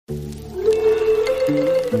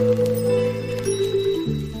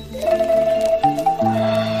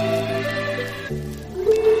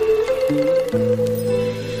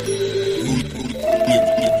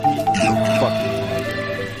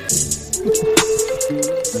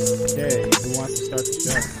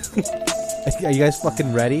Are you guys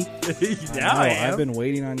fucking ready? Yeah, I am. I've been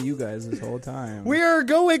waiting on you guys this whole time. We're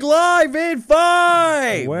going live in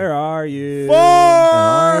 5. Where are you? 4.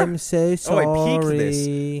 I'm so sorry. Oh, I peaked this.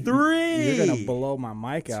 3. You're gonna blow my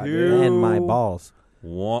mic out, 2. dude. And my balls.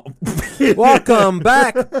 1. Welcome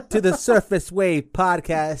back to the Surface Wave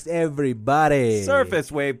Podcast, everybody.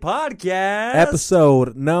 Surface Wave Podcast.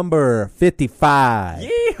 Episode number 55.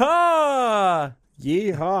 Yeehaw!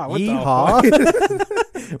 Yeehaw! What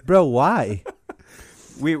Yeehaw. Bro, why?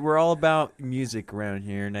 We're all about music around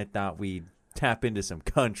here, and I thought we'd tap into some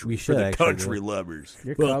country We for should the actually, country yeah. lovers.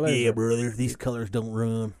 Your colors are- brother. These colors don't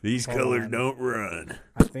run. These Hold colors on. don't run.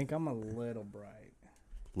 I think I'm a little bright.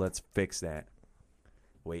 Let's fix that.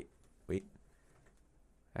 Wait.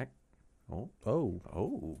 Heck. Oh.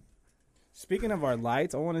 Oh. Speaking of our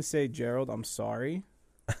lights, I want to say, Gerald, I'm sorry.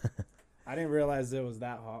 I didn't realize it was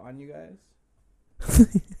that hot on you guys.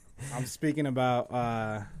 I'm speaking about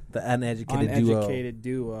The uneducated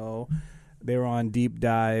duo. They were on Deep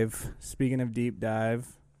Dive. Speaking of Deep Dive,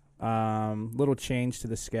 little change to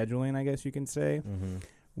the scheduling, I guess you can say. Mm-hmm.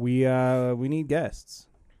 We need guests.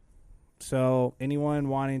 So anyone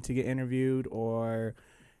wanting to get interviewed or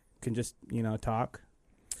can just, talk,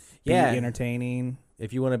 Yeah. be entertaining.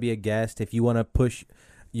 If you want to be a guest, if you want to push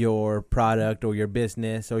your product or your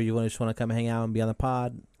business, or you just want to come hang out and be on the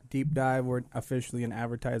pod. Deep Dive, we're officially an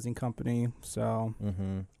advertising company. So,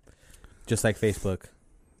 Just like Facebook.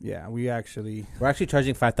 yeah, we're actually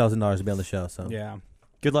charging $5,000 to be on the show. So yeah.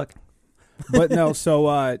 Good luck. But no,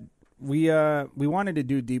 so we wanted to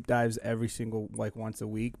do deep dives every single once a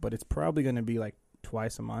week, but it's probably going to be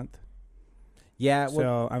twice a month. yeah.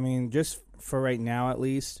 So I mean, just for right now at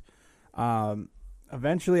least.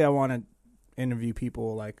 Eventually, I want to interview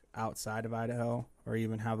people outside of Idaho, or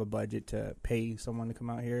even have a budget to pay someone to come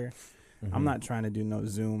out here. I'm not trying to do no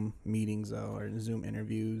Zoom meetings though, or Zoom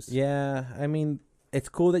interviews. Yeah, I mean, it's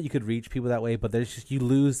cool that you could reach people that way, but you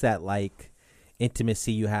lose that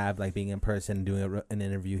intimacy you have being in person and doing an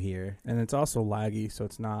interview here. And it's also laggy, so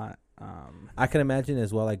it's not. I can imagine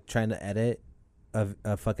as well, trying to edit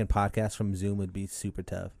a fucking podcast from Zoom would be super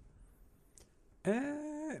tough.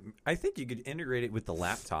 I think you could integrate it with the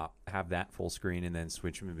laptop, have that full screen, and then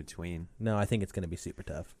switch them in between. No, I think it's going to be super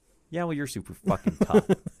tough. Yeah, well, you're super fucking tough.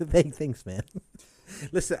 Thanks, man.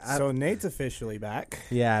 Listen, So Nate's officially back.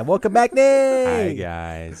 yeah, welcome back, Nate. Hi,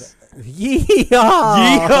 guys. Yeehaw!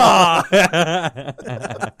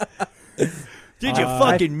 Did you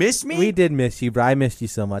fucking miss me? We did miss you, bro. I missed you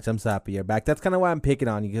so much. I'm so happy you're back. That's kind of why I'm picking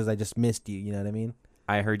on you, because I just missed you. You know what I mean?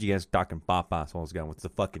 I heard you guys talking papas while I was gone. What's the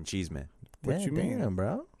fucking cheese, man? What you mean? Damn,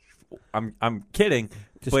 bro. I'm kidding.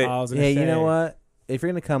 Just, but I was gonna hey, you say, know what? If you're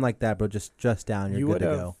gonna come like that, bro, just down. You're You good to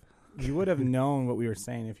would've- go. You would have known what we were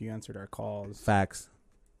saying if you answered our calls. Facts.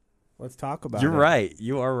 Let's talk about you're it. right.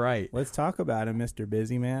 You are right. Let's talk about it, Mr.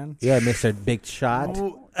 Busy Man. Yeah, Mr. Big Shot.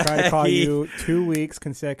 Try to call you 2 weeks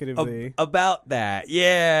consecutively. About that.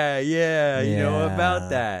 Yeah. You know Yeah. about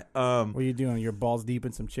that. What are you doing? You're balls deep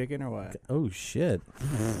in some chicken or what? Oh shit.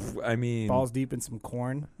 I mean, Balls deep in some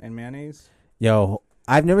corn and mayonnaise? Yo,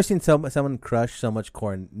 I've never seen someone crush so much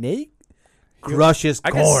corn. Nate crushes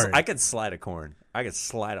corn. I could slide a corn. I could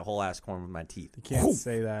slide a whole ass corn with my teeth. You can't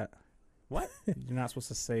say that. What? You're not supposed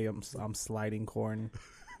to say I'm sliding corn.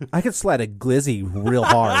 I could slide a glizzy real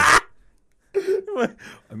hard.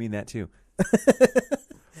 I mean that too. But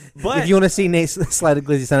If you want to see Nate slide a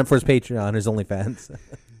glizzy, sign up for his Patreon, his OnlyFans.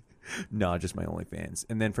 no, just my OnlyFans,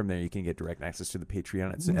 and then from there you can get direct access to the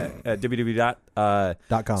Patreon. It's at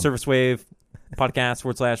www.surfacewave podcast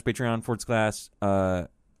 /Patreon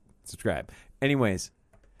 / subscribe. Anyways,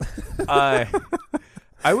 I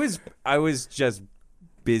was just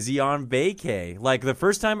busy on vacay. The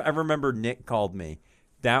first time I remember Nick called me,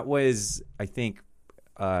 that was I think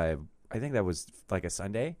that was a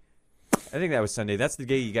Sunday. I think that was Sunday. That's the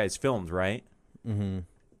day you guys filmed, right? Mm-hmm.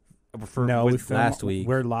 No, we filmed last week.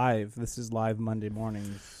 We're live. This is live Monday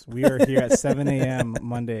mornings. We are here at 7 a.m.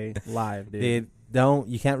 Monday live, dude.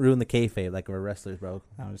 You can't ruin the kayfabe like we're wrestlers, bro.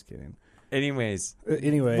 I'm just kidding. Anyways,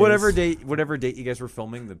 Anyways. whatever date you guys were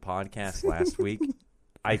filming the podcast last week,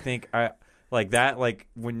 I think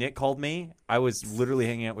when Nick called me, I was literally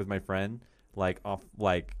hanging out with my friend,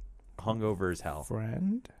 hungover as hell.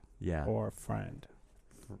 Friend Yeah, or friend?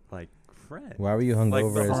 friend. Why were you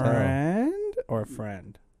hungover as hell? Friend or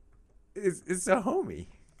friend? It's a homie.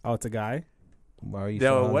 Oh, it's a guy? Why are you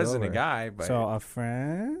No, so it wasn't a hungover? guy, but So a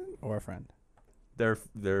friend or a friend?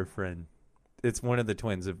 they're a friend. It's one of the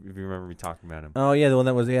twins. If you remember me talking about him. Oh yeah, the one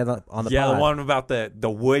that was on the pod. The one about the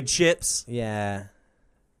wood chips. Yeah.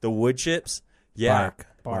 The wood chips. Yeah.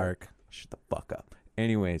 Bark. Shut the fuck up.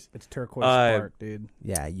 Anyways, It's turquoise Uh, spark, dude.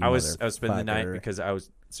 Yeah, you I was spending the night motherfucker. because I was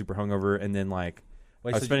super hungover, and then like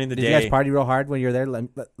Wait, I was spending the did day. you guys party real hard when you were there?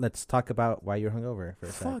 Let's talk about why you're hungover for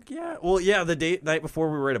a sec. Fuck yeah. Well, yeah, the night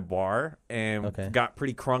before we were at a bar and Okay. got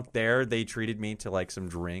pretty crunk there. They treated me to like some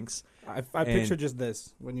drinks. I And- picture just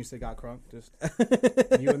this when you say got crunk, just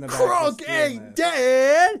you in the back. just doing that.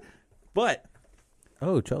 dead. But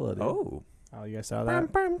Oh, Cholo, dude. oh, Oh, you guys saw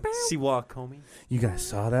that? Siwa Comey. You guys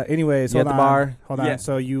saw that? Anyways, You hold at on. the bar? Hold on. Yeah.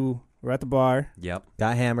 So you were at the bar, Yep,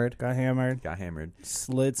 Got hammered. got hammered, got hammered.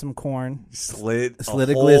 slid some corn. Slid A a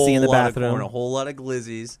glizzy in the whole lot of bathroom. corn, a whole lot of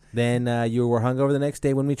glizzies. Then you were hungover the next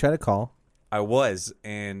day when we tried to call. I was,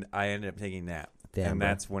 and I ended up taking a nap. Damn, and bro.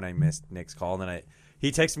 that's when I missed Nick's call. And then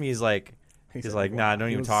he texted me. He's said, like, nah, don't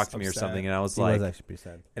he even was talk to me or upset. something. And I was He like, was actually pretty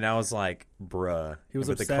sad. bruh. He was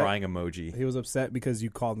with the upset. crying emoji. He was upset because you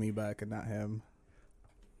called me back and not him.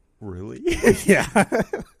 Really? Yeah.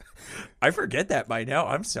 I forget that by now.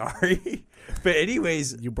 I'm sorry. But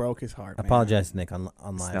anyways, You broke his heart. I man. apologize, Nick, on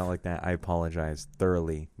it's live. not like that. I apologize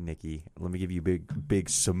thoroughly, Nikki. Let me give you a big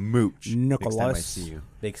smooch next time I Nicholas. see you.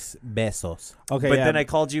 Big besos. Okay, But yeah. then I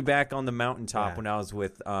called you back on the mountaintop Yeah. when I was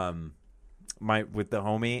with with the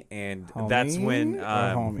homie, and Homie that's when or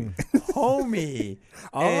homie. homie.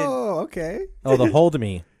 Oh, okay. Oh, the hold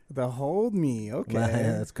me. The hold me. Okay.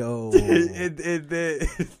 Let's go. and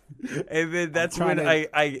then that's trying when to-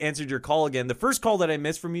 I answered your call again. The first call that I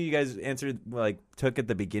missed from you, you guys answered took at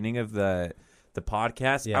the beginning of the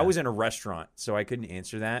podcast. Yeah. I was in a restaurant, so I couldn't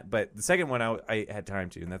answer that. But the second one, I had time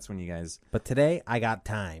to, and that's when you guys. But today I got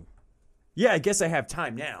time. Yeah, I guess I have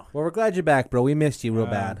time now. Well, we're glad you're back, bro. We missed you real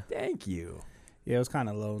Uh, bad. Thank you. Yeah, it was kind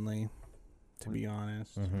of lonely, to be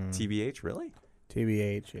honest. Mm-hmm. TBH, really?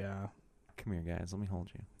 TBH, yeah. Come here, guys. Let me hold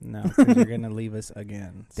you. No, because you're gonna leave us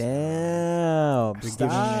again. So Damn. you're giving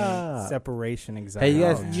me Stop. separation anxiety. Hey, you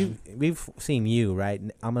guys, man. we've seen you, right?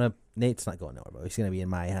 Nate's not going nowhere, bro. He's gonna be in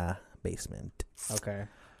my basement, Okay,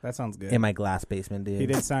 that sounds good. in my glass basement, dude. He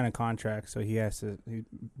did sign a contract, so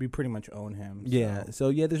we pretty much own him. So. Yeah. So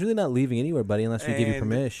yeah, there's really not leaving anywhere, buddy, unless we give you And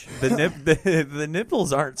permission. The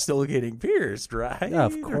nipples aren't still getting pierced, right? Yeah,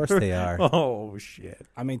 of course they are. Oh shit!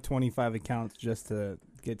 I made 25 accounts just to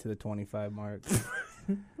get to the 25 mark.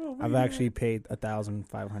 Oh, I've man. actually paid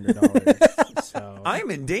 $1,500. So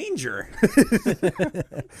I'm in danger.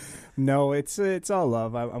 no, it's all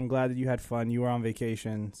love. I'm glad that you had fun. You were on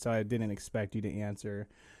vacation, so I didn't expect you to answer.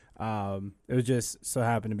 It was just so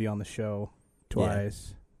happened to be on the show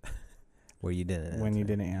twice Where you didn't. when you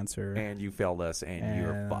answer. didn't answer. And you failed us, and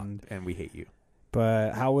you're And- fucked, and we hate you.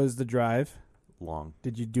 But how was the drive? Long.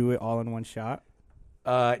 Did you do it all in one shot?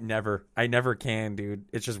 Never. I never can, dude.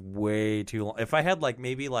 It's just way too long. If I had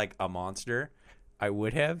maybe a monster, I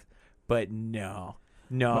would have. But no.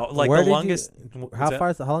 Where The did you- longest. How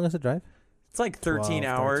far? How long is the drive, It's 13 12,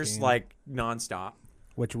 hours, 13. nonstop.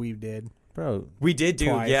 Which we did. bro? We did do,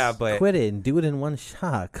 Twice. yeah, but Quit it and do it in one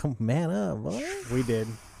shot. Come man up, boy. We did.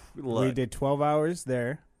 look, We did 12 hours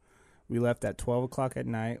there. We left at 12 o'clock at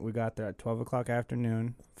night. We got there at 12 o'clock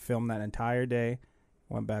afternoon. Filmed that entire day.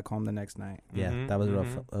 Went back home the next night. Yeah, Mhm, that was a rough.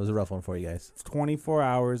 mhm. That was a rough one for you guys. 24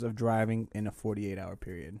 hours of driving in a 48-hour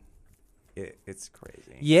period. it's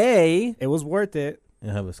crazy. Yay! It was worth it.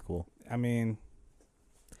 Yeah, that was cool. I mean,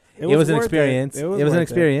 It was an worth experience. It was worth an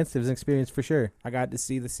experience. It was an experience for sure. I got to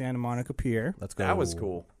see the Santa Monica Pier. Let's go. That was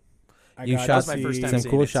cool. I You got shot to my first see- time some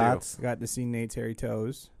seeing cool it, too. shots. Got to see Nate's hairy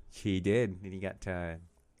toes. He did, and he got to.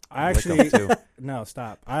 I lick 'em, actually too. no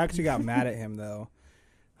stop. I actually got mad at him though.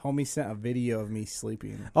 Homie sent a video of me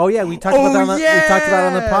sleeping. Oh yeah, we talked about that. We talked about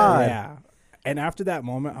it on the pod. Yeah. And after that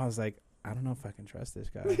moment, I was like, I don't know if I can trust this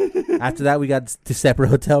guy. After that, we got to separate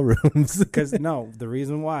hotel rooms. Because no, the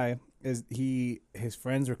reason why is his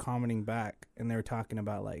friends were commenting back and they were talking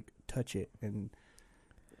about touch it, and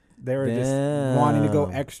they were just wanting to go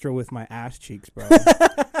Damn. extra with my ass cheeks, bro.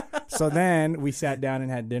 So then we sat down and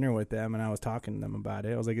had dinner with them, and I was talking to them about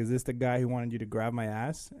it. I was like, "Is this the guy who wanted you to grab my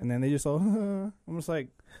ass?" And then they just all, I'm just like,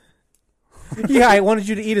 Yeah, I wanted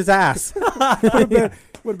you to eat his ass. would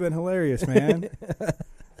have been hilarious, man.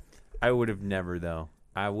 I would have never, though.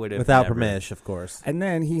 I would have Without never. permission, of course. And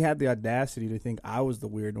then he had the audacity to think I was the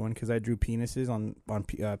weird one because I drew penises on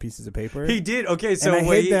pieces of paper. He did. Okay, so I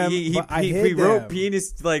hid them, but I he hid wrote them.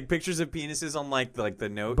 penis pictures of penises on the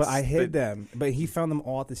notes. But I hid them. But he found them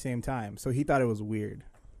all at the same time, so he thought it was weird.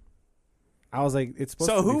 I was like, it's supposed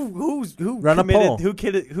So to be who Run a poll. who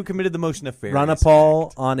committed the most nefarious? Run a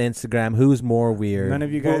poll on Instagram. Who's more weird? None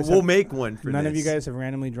of you guys. We'll have, make one for none this. of you guys have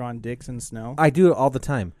randomly drawn dicks in snow. I do it all the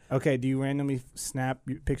time. Okay, do you randomly snap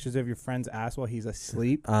pictures of your friend's ass while he's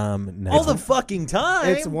asleep? No. all the fucking time.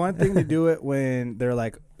 It's one thing to do it when they're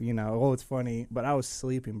like, oh, it's funny, but I was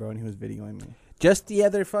sleeping, bro, and he was videoing me. Just the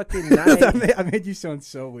other fucking night. I made you sound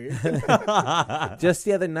so weird. Just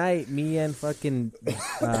the other night, me and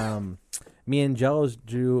Joe's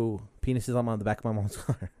drew penises on the back of my mom's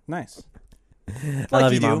car. Nice. I like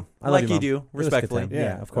love you do, Mom. I love like you Mom. do, It was a good respectfully. time.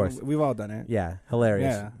 Yeah, of course. We've all done it. Yeah,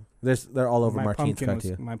 hilarious. Yeah. They're all over My Martine's car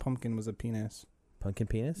pumpkin, too. my pumpkin was a penis. Pumpkin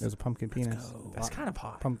penis. It was a pumpkin penis. That's kind of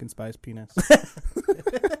hot. Pumpkin spice penis.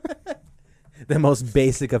 The most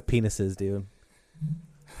basic of penises, dude.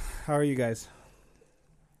 How are you guys?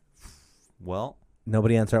 Well,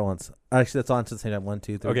 Nobody answer at once. Actually, let's all answer at the same time. 1,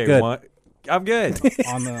 2, 3. okay, Good. I'm good.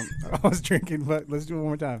 I was drinking, but let's do it one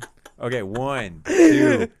more time. Okay, 1,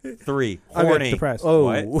 2, 3. Okay, Horny. depressed. Oh.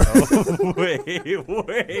 What? Oh,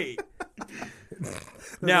 wait.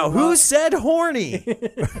 Now, who said horny?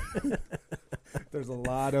 There's a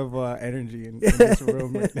lot of energy in this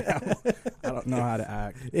room right now. I don't know how to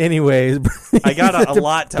act. Anyways, I got a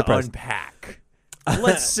lot to Depressed. unpack.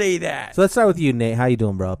 Let's say that. so let's start with you, Nate. How you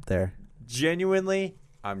doing, bro, up there? Genuinely,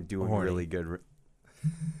 I'm doing Horny. really good.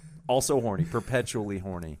 Also horny, perpetually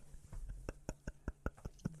horny.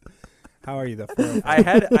 How are you, though? I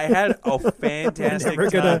had a fantastic We're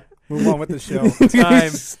time. gonna move on with the show.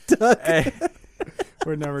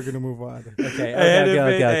 We're never gonna move on. Okay, I had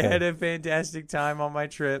okay. I had a fantastic time on my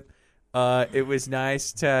trip. It was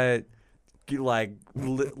nice to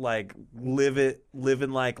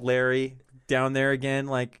living like Larry down there again.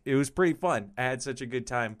 Like, it was pretty fun. I had such a good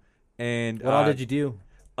time. And What all did you do?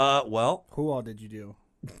 Well, Who all did you do?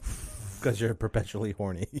 Because you're perpetually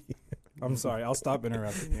horny. I'm sorry. I'll stop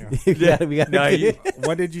interrupting you. we gotta no,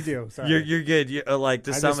 What did you do? Sorry. you're good. Like,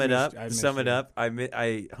 to I sum just it missed- up. I missed Sum it you. up.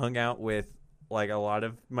 I hung out with like a lot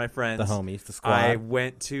of my friends. the homies, the squad. I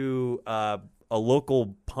went to a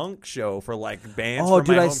local punk show for like bands. Oh, from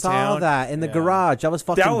dude, my I hometown. saw that in the Yeah. garage. That was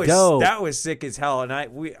fucking dope. That was sick as hell. And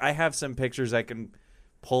I have some pictures I can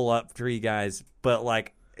pull up for you guys. But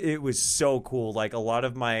like, it was so cool. Like, a lot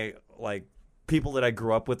of my like people that I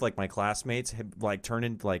grew up with, like my classmates, had like turned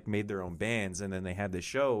into like made their own bands, and then they had the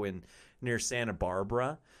show near Santa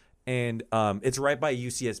Barbara. And it's right by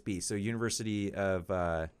UCSB, so University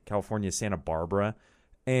of California, Santa Barbara,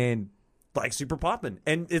 and like super poppin'.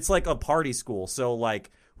 And it's like a party school, so like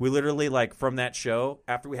we literally like from that show,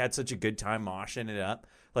 after we had such a good time moshing it up,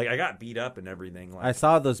 like I got beat up and everything. Like, I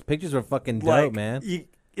saw those pictures were fucking dope, like, man.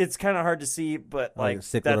 it's kind of hard to see, but Like like a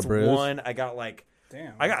sick little that's bruise? one. I got like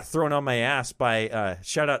Damn. I got thrown on my ass by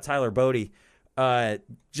shout out Tyler Bodie,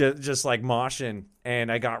 just like moshing,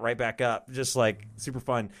 and I got right back up, just like super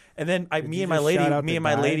fun. And then me you and my just lady, shout out the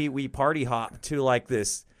guy? we party hopped to like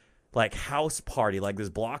this like house party, like this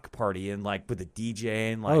block party, and like with the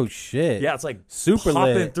DJ and like Oh shit. yeah, it's like Super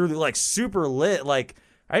popping lit. through like super lit. Like,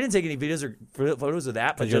 I didn't take any videos or photos of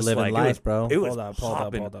that, but 'Cause you're just living like life, it was, bro. It was Hold up.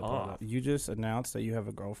 popping Hold off. up. You just announced that you have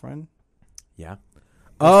a girlfriend. Yeah,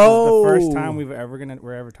 Oh, This is the first time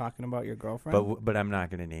we're ever talking about your girlfriend. but I'm not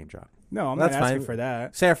gonna name drop. No, I'm That's not asking fine. for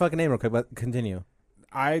that. say our fucking name real quick, but continue.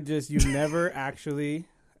 You've never actually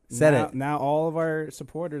Said now, it. Now all of our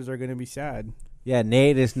supporters are going to be sad. Yeah,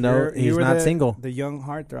 Nate is You he's were not the- single. The young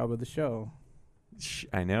heartthrob of the show.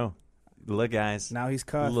 I know. Look, guys. Now he's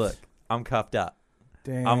cuffed. Look, I'm cuffed up.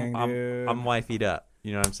 Dang, I'm dude. wifeyed up.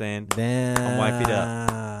 You know what I'm saying? Damn. I'm wifeyed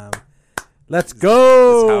up. Let's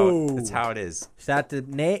go. That's how it is. Shout out to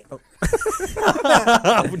Nate. Oh.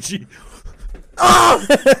 Oh, gee.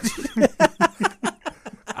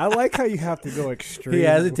 I like how you have to go extreme. He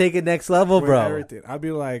has to take it next level, with bro. everything. I'd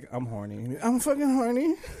be like, I'm horny. I'm fucking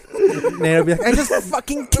horny. Nate will be like, I just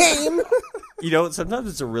fucking came. You know, sometimes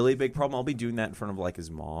it's a really big problem. I'll be doing that in front of like his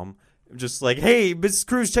mom. Just like, hey, Mrs.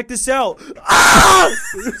 Cruz, check this out. Ah!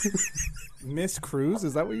 Miss Cruz?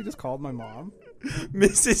 Is that what you just called my mom?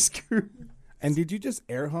 Mrs. Cruz. And did you just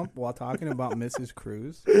air hump while talking about Mrs.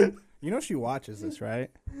 Cruz? You know she watches this, right?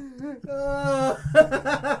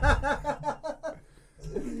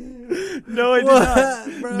 No, I did not.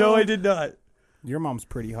 No, I did not. Your mom's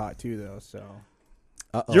pretty hot too, though. So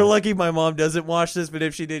Uh-oh. You're lucky my mom doesn't watch this, but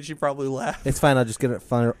if she did, she'd probably laugh. It's fine. I'll just get it.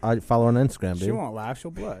 Follow her on Instagram, she dude. won't laugh.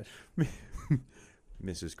 She'll blush.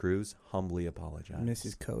 Mrs. Cruz, humbly apologize.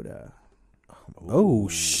 Mrs. Coda. Oh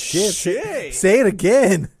shit! Shit. Say it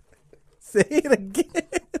again. Say it again.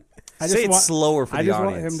 Say it slower for I the just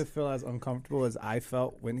audience. want him to feel as uncomfortable as I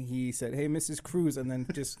felt when he said, "Hey, Mrs. Cruz," and then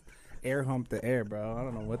just air humped the air, bro. I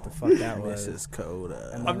don't know what the fuck that was. Mrs.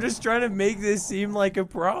 Coda. I'm just trying to make this seem like a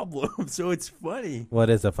problem, so it's funny. What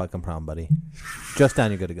is a fucking problem, buddy? Just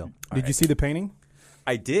down, you're good to go. Did you see the painting?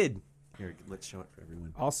 I did. Here, let's show it for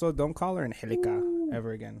everyone. Also, don't call her Angelica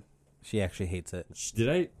ever again. She actually hates it. Did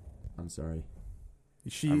I? I'm sorry.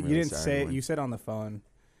 You really didn't sorry, say it. everyone. You said on the phone.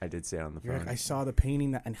 I did say it on the You're phone. like, I saw the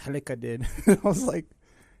painting that Angelica did. I was like,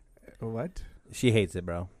 what? She hates it,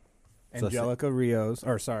 bro. So Angelica Rios.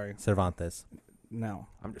 Or sorry, Cervantes. no.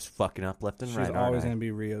 I'm just fucking up left and She's right. aren't always I? going to be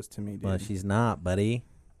Rios to me, dude. Well, she's not, buddy.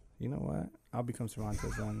 You know what? I'll become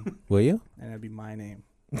Cervantes then. Will you? And it'll be my name.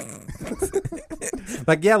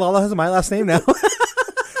 Like, yeah, Lala has my last name now.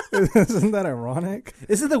 Isn't that ironic?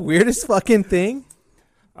 Isn't the weirdest fucking thing?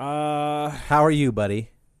 Uh, How are you, buddy?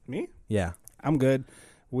 me? Yeah. I'm good.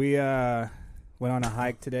 We went on a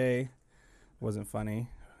hike today. Wasn't funny.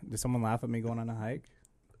 Did someone laugh at me going on a hike?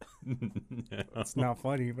 It's not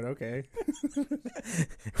funny, but okay.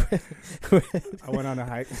 I went on a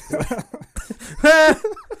hike.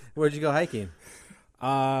 Where'd you go hiking?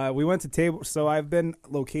 We went to table. So I've been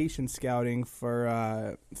location scouting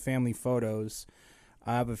for family photos.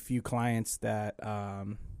 I have a few clients that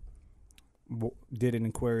did an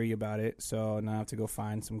inquiry about it. So now I have to go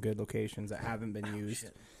find some good locations that haven't been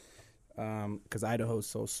used. Because Idaho's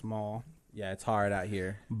so small. Yeah, it's hard out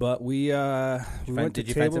here. But we went to did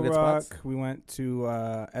you find some Table good Rock. spots? We went to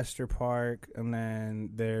Esther Park, and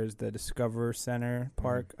then there's the Discover Center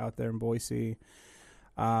Park out there in Boise.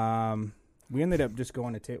 We ended up just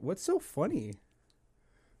going to Table. What's so funny?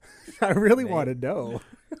 I really want to know.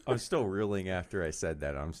 I'm still reeling after I said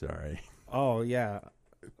that. I'm sorry. Oh yeah,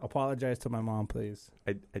 apologize to my mom, please.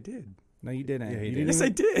 I did. No, you didn't. Yeah, he you did. didn't Yes, I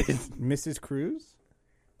even- did. Mrs. Cruz.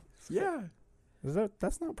 Yeah.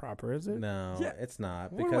 That's not proper, is it? No, Yeah. it's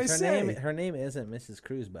not. What do Because I her name say? her name isn't Mrs.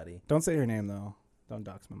 Cruz, buddy. Don't say her name though. Don't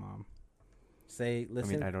dox my mom. Say, I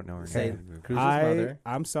listen. mean, I don't know her say name. Cruz's mother.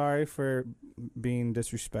 I'm sorry for being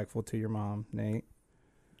disrespectful to your mom, Nate.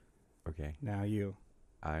 Okay. Now you.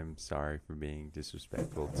 I'm sorry for being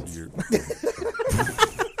disrespectful to your.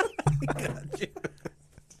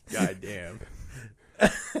 God damn.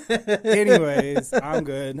 Anyways, I'm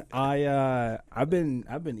good. I've been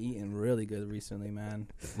eating really good recently, man.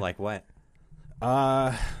 Like what?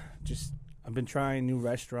 Just I've been trying new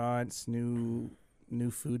restaurants, new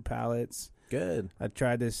food palettes. Good. I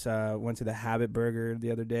tried this. Went to the Habit Burger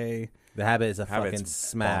the other day. The Habit is a Habit's fucking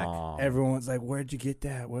smack. bomb. Everyone's like, "Where'd you get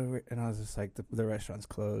that?" And I was just like, "The restaurant's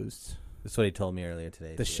closed." That's what he told me earlier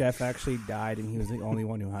today. The too. chef actually died, and he was the only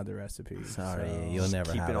one who had the recipe. Sorry, so you'll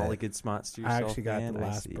never Keeping have all it. the good spots to I yourself. actually got man. the I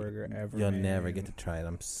last see. burger ever. You'll never man. get to try it.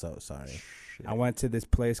 I'm so sorry. Shit. I went to this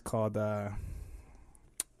place called let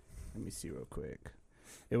me see real quick.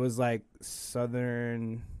 It was like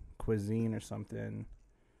Southern cuisine or something.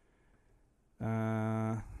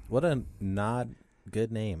 What a not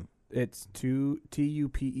good name. It's Tupelo,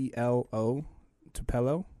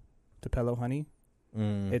 Tupelo Honey.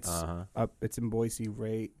 Mm. It's Uh-huh. up. It's in Boise,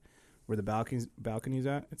 right where the balcony's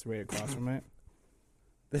at. It's right across from it.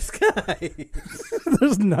 This guy.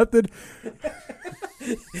 There's nothing.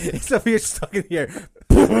 Except you're stuck in here.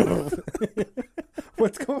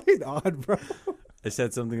 What's going on, bro? I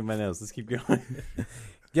said something in my nose. Let's keep going.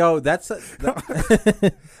 Yo, that's.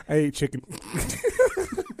 I ate chicken.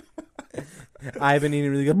 I've been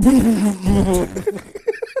eating really good.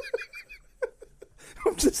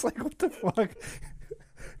 I'm just like, what the fuck?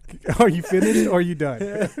 Are you finished or are you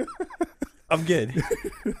done? I'm good.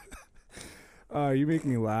 You make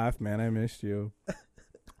me laugh, man. I missed you.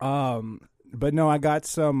 But no, I got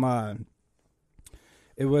some.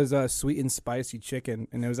 It was a sweet and spicy chicken,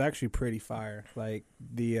 and it was actually pretty fire. Like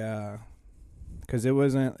because it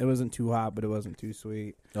wasn't too hot, but it wasn't too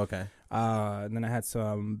sweet. Okay. And then I had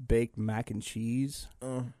some baked mac and cheese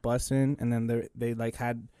bussin', and then they like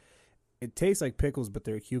had. It tastes like pickles, but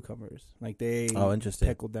they're cucumbers. Like they Interesting.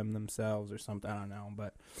 pickled them themselves or something. I don't know,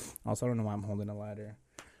 but also I don't know why I'm holding a lighter.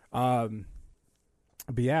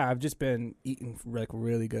 But yeah, I've just been eating like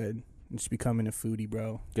really good. I'm just becoming a foodie,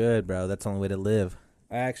 bro. Good, bro. That's the only way to live.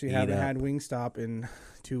 I actually Eat haven't up. had Wingstop in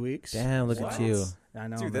 2 weeks. Damn, look What? at you. I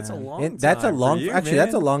know, Dude, that's a man. long That's a time long. for you, actually,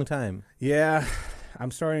 that's a man. long time. Yeah,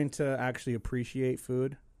 I'm starting to actually appreciate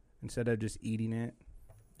food instead of just eating it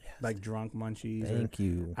like drunk munchies. Thank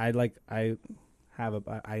you. I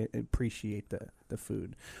appreciate the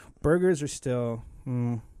food. Burgers are still.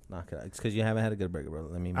 Knock it out. It's because you haven't had a good burger, bro.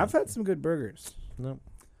 Let me. I've had some good burgers, Nope.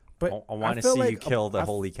 but I want to feel see like you kill the I-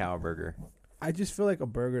 holy cow burger. I just feel like a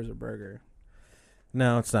burger's a burger.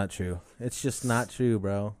 No, it's not true. It's just not true,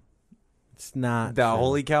 bro. It's not The true.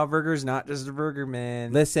 Holy Cow burger is not just a burger,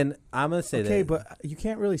 man. Listen, I'm gonna say Okay, that. but you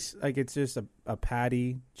can't really like. It's just a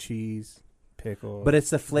patty, cheese, pickle. But it's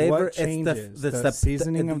the flavor. What It's changes? the The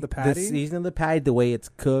seasoning of the patty? The seasoning of the patty, the way it's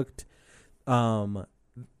cooked. the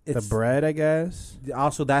It's bread, I guess.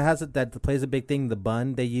 also that plays a big thing. The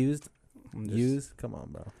bun they used. Come on,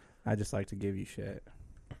 bro. I just like to give you shit.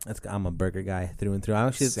 I'm a burger guy through and through. I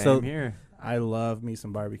actually Same here. I love me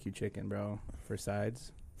some barbecue chicken, bro, for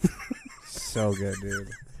sides. So good, dude.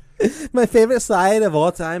 my favorite side of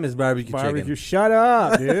all time is barbecue Barbecue. chicken. Shut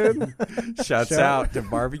up, dude. Shouts Shout- out to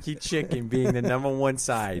barbecue chicken being the number one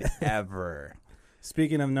side ever.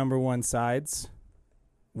 Speaking of number one sides,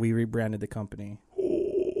 we rebranded the company.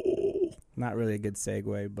 Not really a good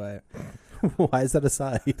segue, but Why is that a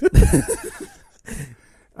side?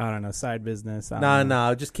 I don't know, side business. I No, don't know.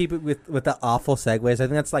 no, just keep it with the awful segues. I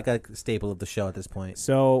think that's like a staple of the show at this point.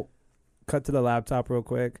 So, cut to the laptop real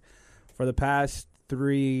quick. For the past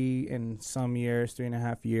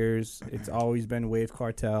 3.5 years, it's always been Wave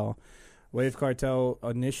Cartel. Wave Cartel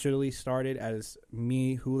initially started as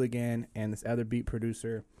me, Hooligan, and this other beat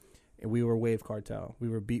producer. And we were Wave Cartel. We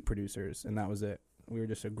were beat producers, and that was it. We were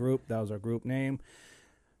just a group. That was our group name.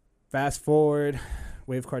 Fast forward,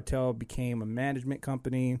 Wave Cartel became a management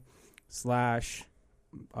company /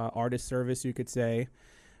 artist service, you could say.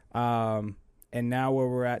 And now where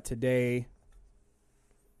we're at today,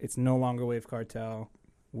 it's no longer Wave Cartel.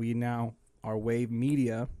 We now are Wave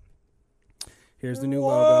Media. Here's the new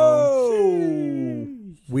logo.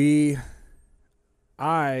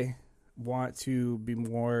 I want to be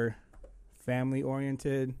more family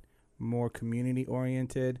oriented, more community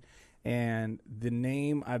oriented. And the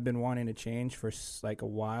name I've been wanting to change for like a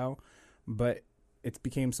while, but it's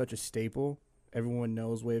became such a staple. Everyone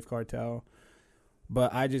knows Wave Cartel.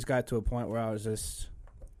 But I just got to a point where I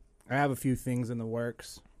have a few things in the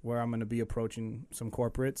works where I'm going to be approaching some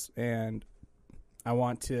corporates, and I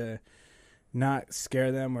want to not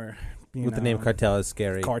scare them or, With the name Cartel is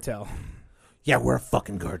scary. Cartel. Yeah, we're a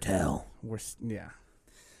fucking cartel. Yeah.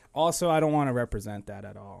 Also, I don't want to represent that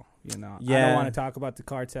at all. I Yeah. don't want to talk about the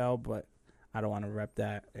cartel, but I don't want to rep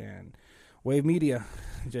that. And Wave Media,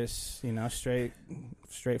 just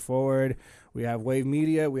straightforward. We have Wave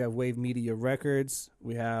Media. We have Wave Media Records.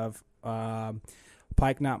 We have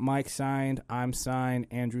Pike Not Mike signed. I'm signed.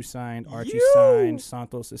 Andrew signed. Archie signed.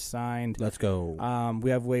 Santos is signed. Let's go.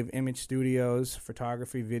 We have Wave Image Studios,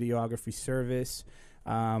 photography, videography service.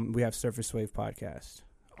 We have Surface Wave Podcast.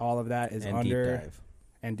 All of that is and under deep dive.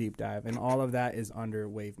 and Deep Dive, and all of that is under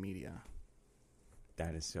Wave Media.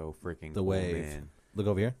 That is so freaking The cool, wave. man. Look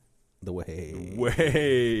over here. The wave.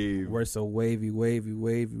 Wave. We're so wavy.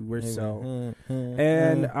 We're so. And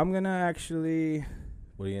And I'm gonna actually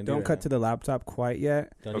what are you gonna don't do cut to the laptop quite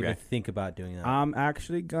yet. Don't Okay. even think about doing that. I'm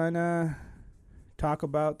actually gonna talk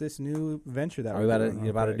about this new venture that Are we we're about doing to, you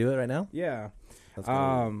about to real quick. do it right now? Yeah. Let's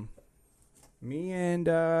go. Me and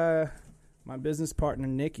my business partner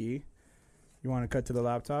Nikki. You want to cut to the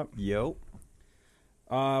laptop? Yo.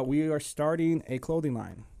 We are starting a clothing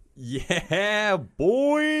line, Yeah,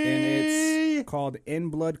 boy. and it's called In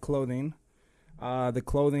Blood Clothing. The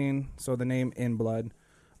clothing, so the name In Blood.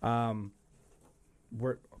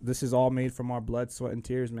 This is all made from our blood, sweat, and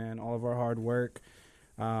tears, man. All of our hard work,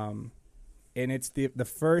 and it's the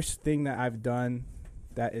first thing that I've done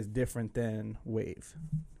that is different than Wave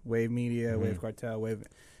Media, Mhm. Wave Cartel, Wave.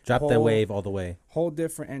 Drop the whole- wave all the way. Whole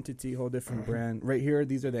different entity, whole different brand. Right here,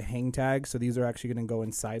 these are the hang tags. So these are actually going to go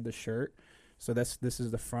inside the shirt. So this is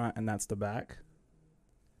the front and that's the back.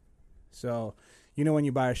 So, when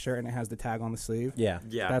you buy a shirt and it has the tag on the sleeve? Yeah.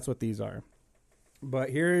 Yeah. That's what these are. But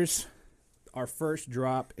here's our first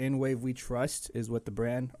drop. In Wave We Trust is what the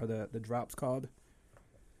brand or the drop's called.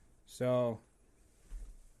 So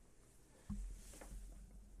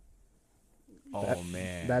oh,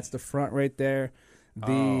 man. that's the front right there. oh,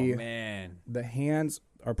 man. The hands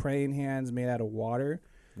are praying hands made out of water.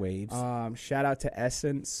 Waves. Shout out to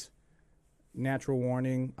Essence, Natural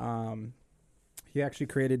Warning. He actually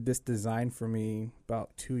created this design for me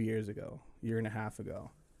about 2 years ago, year and a half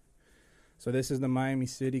ago. So this is the Miami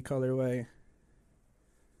City colorway.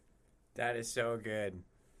 That is so good.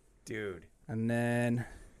 Dude. And then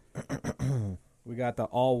we got the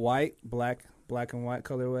all white, black and white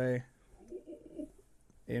colorway.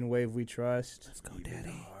 In Wave We Trust. Let's go, Even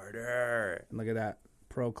daddy. harder. And look at that.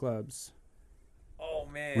 Pro Clubs. Oh,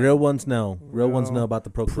 man. Real ones know. Real ones Real know about the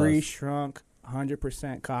pro clubs. Pre-shrunk,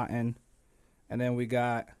 100% cotton. And then we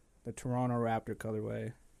got the Toronto Raptor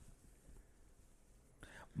colorway.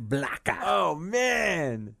 Blacka. Oh,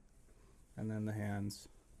 man. And then the hands.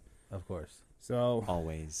 Of course. So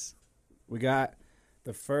Always. we got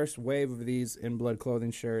The first wave of these In Blood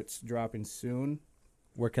Clothing shirts dropping soon.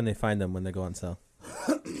 Where can they find them when they go on sale?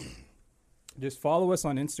 Just follow us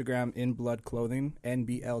on Instagram, In Blood Clothing,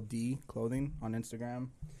 NBLD Clothing on Instagram.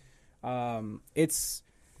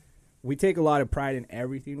 We take a lot of pride in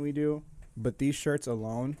everything we do, but these shirts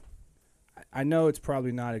alone, I know it's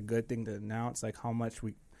probably not a good thing to announce, like how much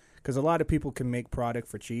because a lot of people can make product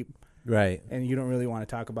for cheap, Right. and you don't really want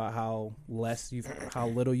to talk about how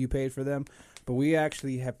little you paid for them, but we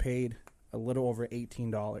actually have paid a little over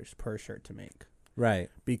 $18 per shirt to make. Right.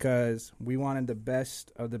 Because we wanted the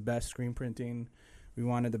best of the best screen printing, we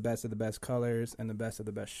wanted the best of the best colors, and the best of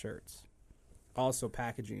the best shirts. Also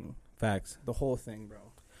packaging, Facts. the whole thing, bro.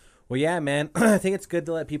 Well, yeah, man. I think it's good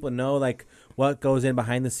to let people know like what goes in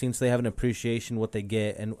behind the scenes, so they have an appreciation what they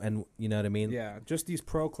get, and you know what I mean. Yeah, just these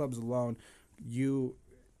pro clubs alone,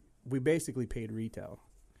 we basically paid retail.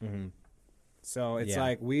 Mm-hmm. So it's Yeah.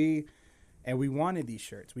 like we wanted these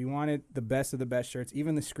shirts. We wanted the best of the best shirts.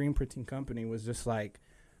 Even the screen printing company was just like,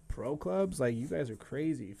 pro clubs, like you guys are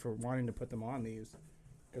crazy for wanting to put them on these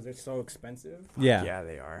because they're so expensive. Yeah. Yeah,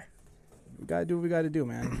 they are. We gotta do what we gotta do,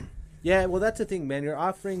 man. Yeah, well, that's the thing, man. You're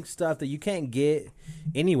offering stuff that you can't get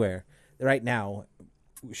anywhere right now,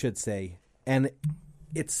 we should say. And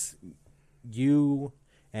it's you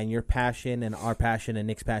and your passion and our passion and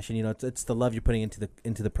Nick's passion. You know, it's the love you're putting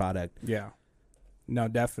into the product. Yeah. No,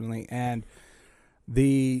 definitely. And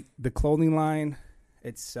the clothing line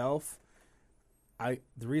itself,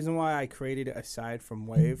 the reason why I created it aside from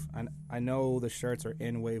Wave, and I know the shirts are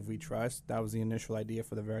in Wave We Trust. That was the initial idea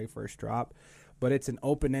for the very first drop. But it's an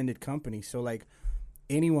open-ended company, so like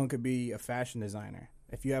anyone could be a fashion designer.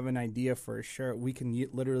 If you have an idea for a shirt, we can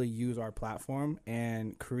literally use our platform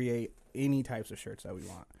and create any types of shirts that we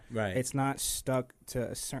want. Right. It's not stuck to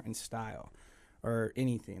a certain style or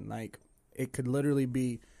anything. Like it could literally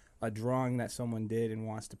be a drawing that someone did and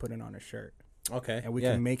wants to put it on a shirt, okay. and we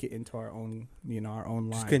can make it into our own, our own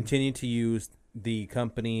line. Just continue to use the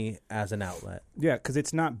company as an outlet. Yeah, because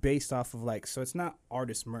it's not based off of so it's not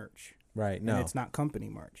artist merch. Right. No. And it's not company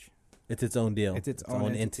merch. It's its own deal. It's its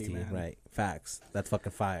own entity, man. Right. Facts. That's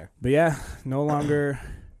fucking fire. But yeah, no longer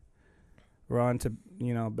we're on to,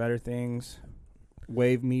 better things.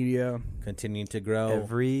 Wave Media. Continuing to grow.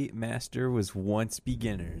 Every master was once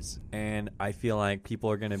beginners, and I feel like people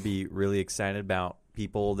are going to be really excited about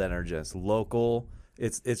people that are just local.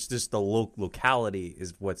 It's just the locality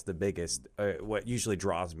is what's the biggest, what usually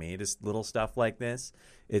draws me. Just little stuff like this.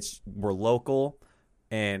 We're local,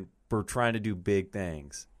 and we're trying to do big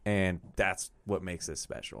things, and that's what makes this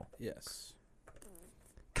special. Yes.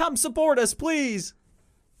 Come support us, please.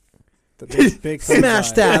 The big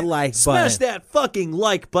Smash that like button. Smash that fucking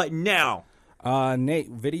like button now. Nate,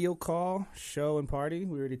 video call, show, and party.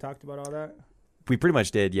 We already talked about all that. We pretty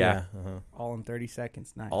much did, yeah. All in 30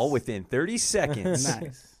 seconds. Nice. All within 30 seconds.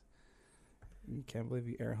 Nice. You can't believe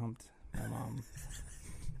you air humped my mom.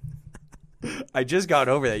 I just got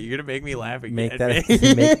over that. You're gonna make me laugh again. Make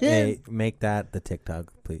that make that the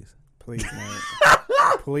TikTok, please. Please, Nate.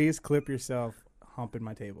 Please clip yourself humping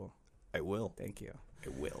my table. I will. Thank you. I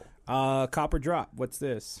will. Copper Drop. What's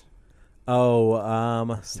this? Oh,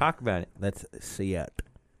 Let's talk about it. let's see it.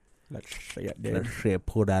 Let's see it, dude. Let's see it.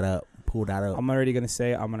 Pull that up. I'm already gonna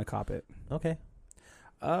say I'm gonna cop it. Okay.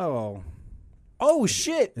 Oh,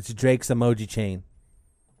 Shit. It's Drake's emoji chain.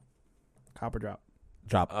 Copper Drop.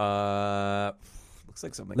 Drop. Looks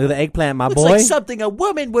like something. Look at the eggplant, my looks boy. like something a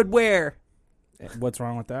woman would wear. What's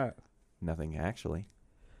wrong with that? Nothing actually.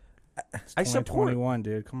 It's I support. 2021,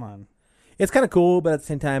 dude. Come on. It's kind of cool, but at the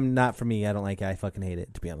same time, not for me. I don't like it. I fucking hate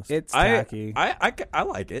it, to be honest. It's tacky. I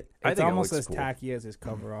like it. I It's think almost it looks as cool. tacky as his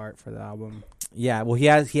cover art for the album. Yeah, well, he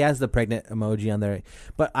has the pregnant emoji on there,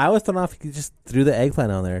 but I was thrown off. He just threw the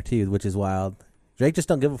eggplant on there too, which is wild. Drake just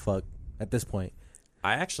don't give a fuck at this point.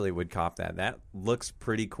 I actually would cop that. That looks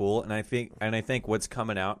pretty cool, and I think what's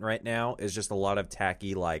coming out right now is just a lot of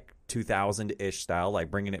tacky, like 2000-ish style, like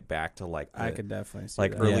bringing it back to like I could definitely see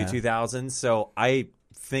like that. early Yeah. 2000s. So I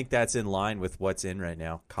think that's in line with what's in right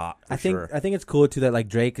now. Cop, for I think sure. I think it's cool too that like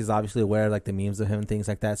Drake is obviously aware of like the memes of him and things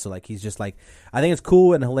like that. So like he's just like, I think it's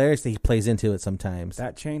cool and hilarious that he plays into it sometimes.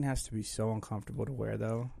 That chain has to be so uncomfortable to wear,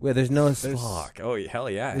 though. Where there's no Fuck. Oh hell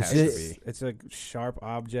yeah, it It's has just- to be. It's a sharp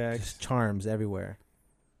object. just charms everywhere.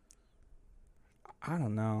 I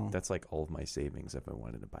don't know. That's like all of my savings if I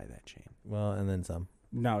wanted to buy that chain. Well, and then some.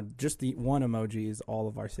 No, just the one emoji is all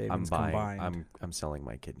of our I'm savings buying. combined. I'm selling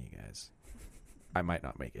my kidney, guys. I might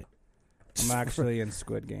not make it. I'm actually in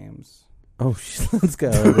Squid Games. Oh, let's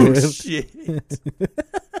go. Oh dude. shit!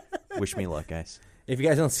 Wish me luck, guys. If you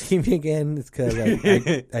guys don't see me again, it's because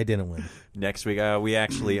I didn't win. Next week, we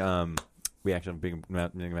actually We actually big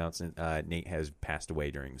amounts. Nate has passed away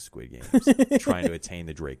during the Squid Games, trying to attain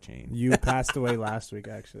the Drake chain. You passed away last week,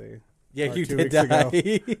 actually. Yeah, Or you 2 did weeks ago.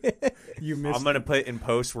 die. You missed. I'm gonna put it in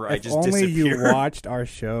post where I If just only disappear. you watched our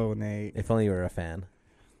show, Nate. If only you were a fan.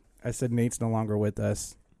 I said Nate's no longer with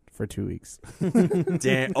us for 2 weeks.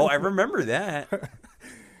 Damn. Oh, I remember that.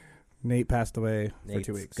 Nate passed away Nate's for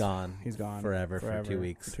 2 weeks. gone. He's gone forever for 2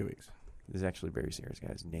 weeks. For 2 weeks. This is actually very serious,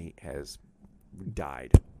 guys. Nate has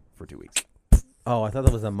died for 2 weeks. Oh, I thought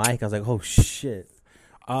that was a mic. I was like, oh shit.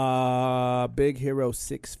 Big Hero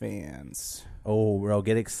 6 fans. Oh, bro,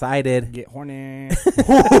 get excited. Get horny.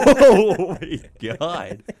 Oh my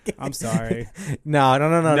god. I'm sorry. No.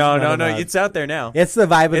 No. It's out there now. It's the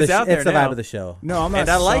vibe of It's the out there It's the now. vibe of the show. No, I'm not And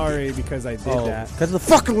I like sorry because I did that. Because of the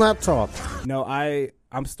fucking laptop. No,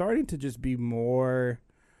 I'm starting to just be more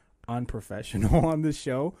unprofessional on this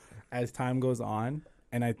show as time goes on,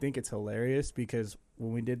 and I think it's hilarious because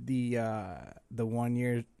when we did the 1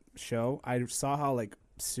 year show, I saw how like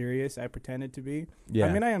serious I pretended to be. Yeah.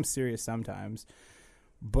 I mean, I am serious sometimes,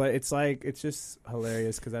 but it's like it's just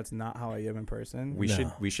hilarious because that's not how I am in person. We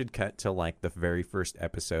No. should cut to like the very first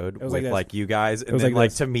episode was with like like, this. you guys, and was then like like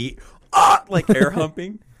this. to meet like air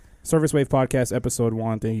humping. Service Wave Podcast, episode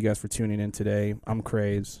 1. Thank you guys for tuning in today. I'm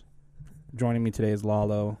Craze. Joining me today is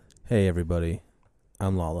Lalo. Hey, everybody.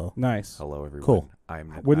 I'm Lalo. Nice. Hello, everyone. Cool.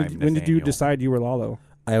 I'm When did you Nathaniel. decide you were Lalo?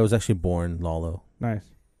 I was actually born Lalo. Nice.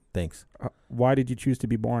 Thanks. Why did you choose to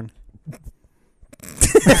be born?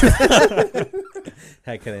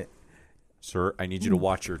 I couldn't. Sir, I need you to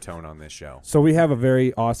watch your tone on this show. So we have a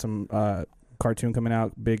very awesome cartoon coming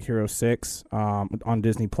out, Big Hero 6, on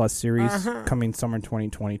Disney Plus series, coming summer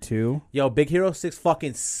 2022. Yo, Big Hero 6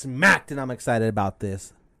 fucking smacked, and I'm excited about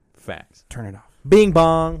this. Facts. Turn it off. Bing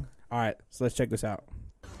bong. All right, so let's check this out.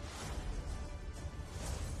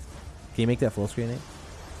 Can you make that full screen, Nate?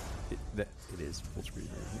 It is full screen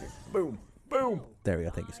right here. Boom. Boom. There we go.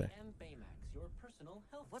 Thank you, sir.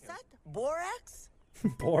 What's that? Borax?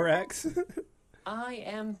 Borax? I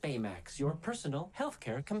am Baymax, your personal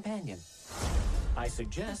healthcare companion. I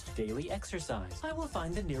suggest daily exercise. I will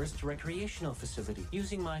find the nearest recreational facility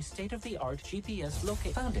using my state-of-the-art GPS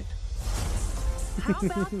locate. Found it. How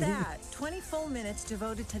about that? 20 full minutes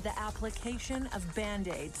devoted to the application of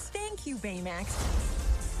Band-Aids. Thank you, Baymax.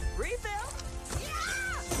 Refill? Yeah!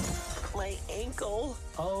 My ankle.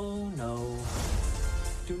 Oh no.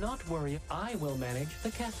 Do not worry, I will manage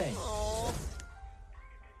the cafe. Oh.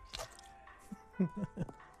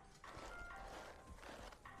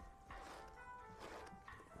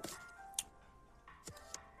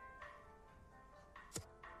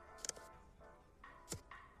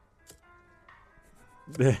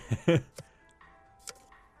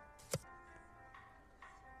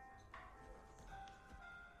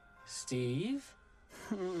 Steve?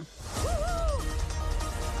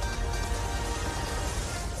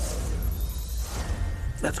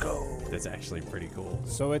 Let's go. That's actually pretty cool.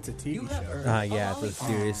 So it's a TV show. Yeah, it's a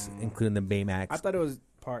series, including the Baymax. I thought it was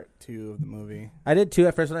part 2 of the movie. I did too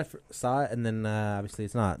at first when I saw it, and then obviously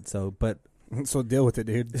it's not. So, but So deal with it,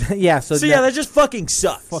 dude. yeah. So, So yeah, that just fucking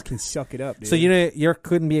sucks. Fucking suck it up, dude. so you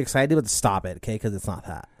couldn't be excited, but stop it, okay? Because it's not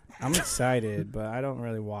that. I'm excited, but I don't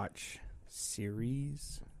really watch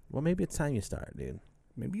series. Well, maybe it's time you start, dude.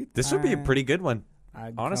 Maybe This would be a pretty good one.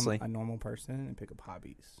 I'd honestly. become a normal person and pick up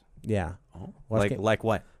hobbies. Yeah. Oh, Watch like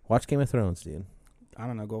what? Watch Game of Thrones, dude. I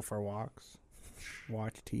don't know, go for walks,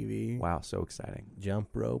 watch TV, Wow, so exciting. Jump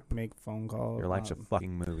rope. make phone calls. Your life's a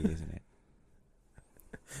fucking movie, isn't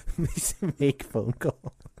it? Make phone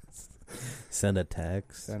calls. Send a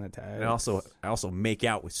text. send a tag. And I also make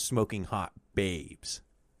out with smoking hot babes.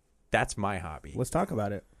 That's my hobby. Let's talk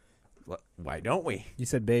about it. Why don't we? You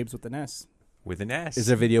said babes with an S. With an S. Is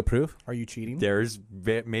there video proof? Are you cheating? There's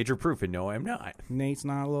major proof, and no, I'm not. Nate's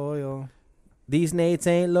not loyal. These Nates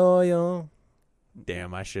ain't loyal.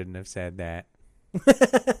 Damn, I shouldn't have said that.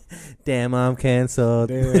 Damn, I'm canceled.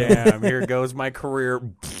 Damn, here goes my career.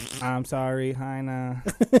 I'm sorry, Heina.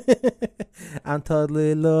 I'm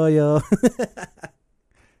totally loyal.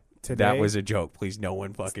 Today, That was a joke. Please, no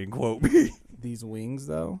one fucking quote me. these wings,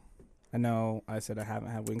 though. I know I said I haven't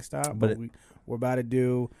had Wingstop, But but we're about to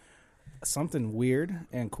do something weird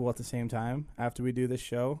and cool at the same time after we do this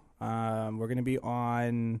show. We're going to be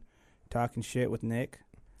on Talking Shit with Nick.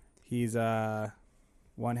 He's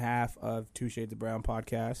one half of Two Shades of Brown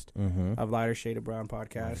podcast, of Lighter Shade of Brown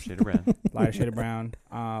podcast. Shit around. Lighter Shade of Brown.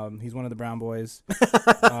 He's one of the Brown boys.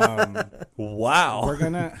 Wow. We're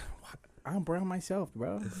gonna. I'm brown myself,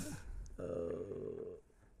 bro.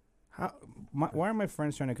 Why are my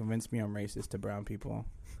friends trying to convince me I'm racist to brown people?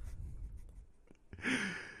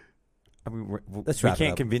 I mean, Let's we wrap it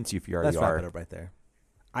can't up. convince you if you already Let's wrap are. it up right there.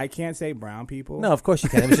 I can't say brown people. No, of course you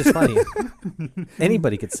can. It was just funny.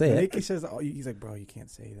 Anybody could say it. Nikki says, "Oh, he's like, bro, you can't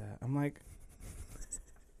say that." I'm like,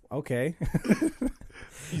 okay.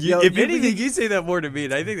 If anything, you say that more to me,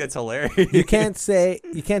 and I think that's hilarious. You can't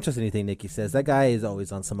trust anything Nikki says. That guy is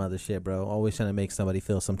always on some other shit, bro. Always trying to make somebody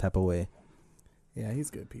feel some type of way. Yeah, he's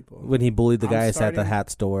good people. When he bullied the I'm guys at the starting- hat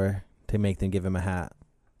store to make them give him a hat.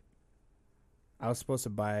 I was supposed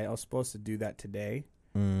to do that today.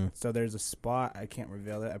 Mm. So there's a spot, I can't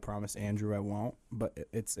reveal it. I promise Andrew I won't. But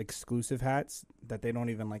it's exclusive hats that they don't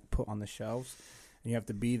even like put on the shelves. And you have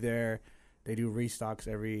to be there. They do restocks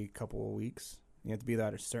every couple of weeks. You have to be there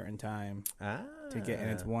at a certain time to get, and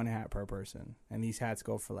it's one hat per person. And these hats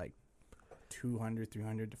go for like $200,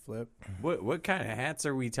 $300 to flip. What kind of hats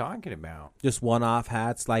are we talking about? Just one-off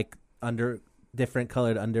hats, like under different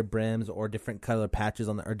colored under brims or different color patches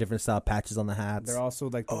on the or different style patches on the hats. They're also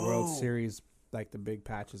like the World Series, like the big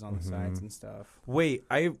patches on the sides and stuff. Wait,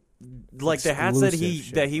 I like the hats that Exclusive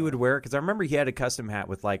shit, he bro. would wear because I remember he had a custom hat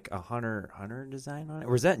with like a hunter design on it.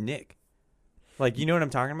 Or was that Nick? Like, you know what I'm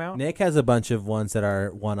talking about? Nick has a bunch of ones that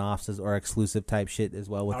are one-offs or exclusive type shit as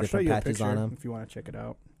well with I'll show different you a patches picture on them. if you want to check it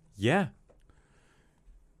out. Yeah.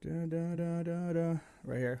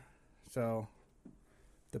 Right here. So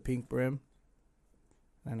the pink brim,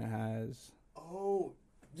 and it has. Oh,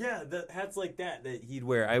 yeah, the hats like that he'd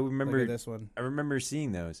wear. I Look remember at this one. I remember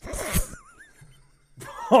seeing those.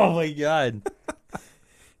 Oh my god.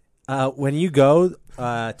 When you go,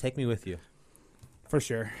 take me with you. For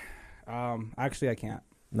sure. Actually, I can't.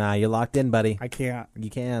 Nah, you're locked in, buddy. I can't. You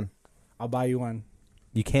can. I'll buy you one.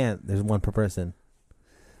 You can't. There's one per person.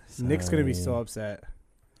 Nick's gonna be so Sorry. upset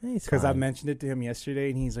Hey, it's because I fine. mentioned it to him yesterday,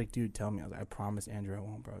 and he's like, "Dude, tell me." I was like, "I promise, Andrew, I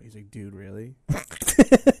won't, bro." He's like, "Dude, really?"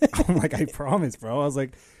 I'm like, "I promise, bro." I was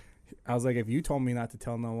like, if you told me not to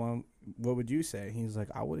tell no one, what would you say? He's like,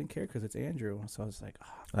 "I wouldn't care because it's Andrew." So I was like,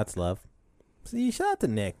 That's love. See, shout out to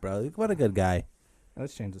Nick, bro. What a good guy.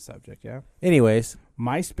 "Let's change the subject." Yeah. Anyways,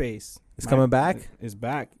 MySpace it's coming back. Is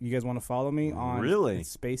back. You guys want to follow me on Really?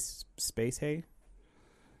 Space Hey?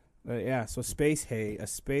 Yeah, so Space Hey, a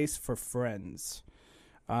space for friends.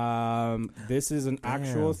 This is an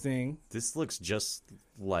actual Damn. thing. This looks just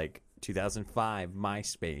like 2005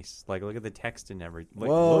 MySpace. Like, look at the text and everything. Like,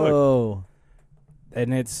 Whoa. look.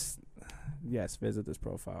 And it's yes, visit this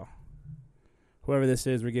profile. Whoever this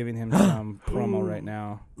is, we're giving him some promo right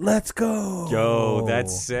now. Let's go. Yo,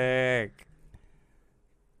 that's sick.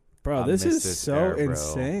 Bro, I this miss is so era, bro.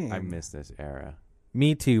 insane. I miss this era.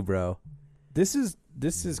 Me too, bro. This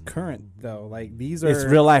is current though. Like these are It's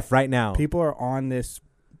real life right now. people are on this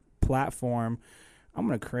platform. I'm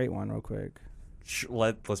gonna create one real quick.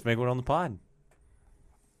 Let's make one on the pod.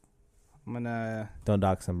 I'm gonna Don't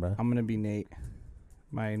dox him, bro. be Nate.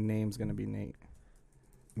 My name's gonna be Nate.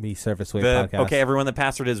 Me Surface Wave podcast. Okay, everyone. The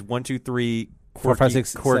password is 123 4, 5,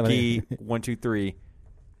 6, quirky 7, 8. 123.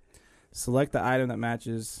 Select the item that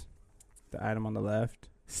matches the item on the left.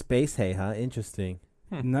 Space Hey, huh? Interesting.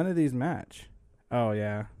 None of these match. Oh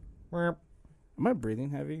yeah. Am I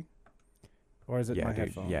breathing heavy? Or is it Yeah, my dude.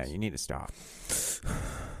 headphones? Yeah, you need to stop.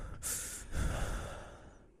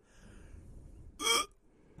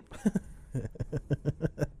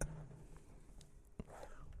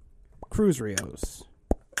 Cruz Rios.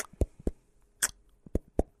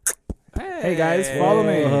 Hey, guys, follow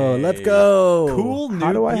me. Oh, let's go. Cool new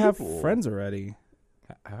How do I have people. friends already?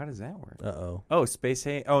 How does that work? Uh-oh. Oh, Space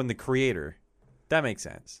Hey. Oh, and the creator. That makes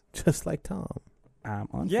sense. Just like Tom. I'm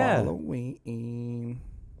on Yeah. following.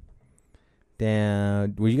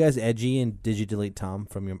 Damn. Were you guys edgy and did you delete Tom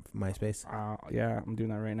from your MySpace? Yeah, I'm doing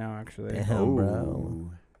that right now, actually. Damn, bro.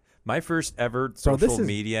 Ooh. My first ever Bro, social this is-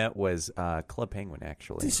 media was Club Penguin,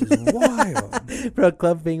 actually. This is wild. Bro,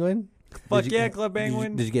 Club Penguin? Fuck Did you- yeah, Club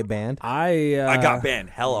Penguin. Did you get banned? I got banned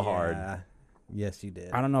hella hard. Yeah. Yes, you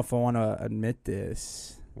did. I don't know if I want to admit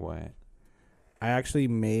this. What? I actually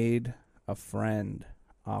made a friend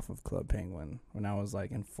off of Club Penguin when I was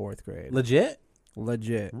like in 4th grade. Legit?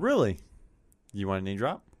 Legit. Really? You want a name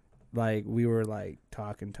drop? Like we were like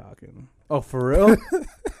talking. Oh, for real?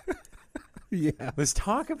 Yeah. Let's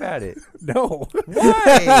talk about it. No.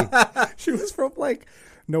 Why? She was from like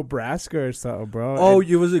Nebraska or something, bro. Oh, and,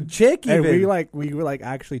 you was a chick even. and we were like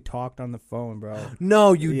actually talked on the phone, bro.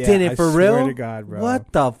 No, you Yeah, didn't I for swear real? to God, bro.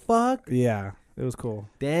 What the fuck? Yeah, it was cool.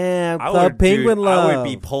 Damn, I Club would, Penguin dude, love. I would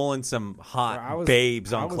be pulling some hot Bro, I was-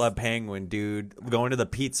 babes I on was- Club Penguin, dude. Going to the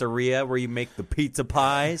pizzeria where you make the pizza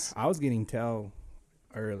pies. I was getting tell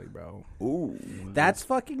early, bro. Ooh. That's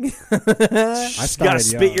fucking You started gotta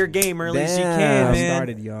spit young. your game early as you Damn. can, I man.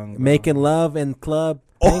 started young. Bro. making love in Club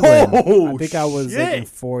Penguin. I think I was like in shit.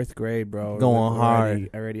 4th grade, bro. Going hard.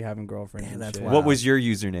 Already having girlfriends. Damn, and that's shit. wild. What was your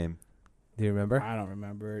username? Do you remember? I don't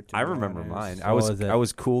remember. to I be remember honest. mine. What was it? I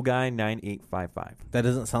was cool guy 9855. That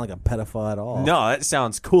doesn't sound like a pedophile at all. No, that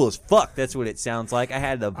sounds cool as fuck. That's what it sounds like. I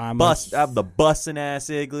had the I'm the bussin' ass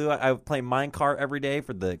igloo. I would play minecart every day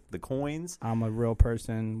for the coins. I'm a real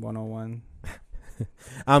person. 101.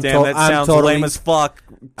 I'm, Damn, that I'm sounds totally, lame as fuck.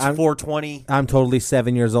 It's I'm- 420. I'm totally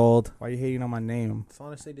 7 years old. Why are you hating on my name? So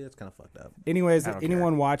honestly, dude, it's kind of fucked up. Anyways, I don't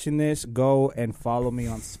anyone watching this, go and follow me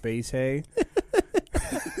on Space Hay.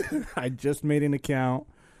 I just made an account.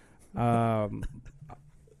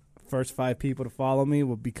 First 5 people to follow me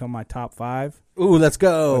will become my top 5. Ooh, let's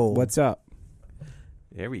go. What's up?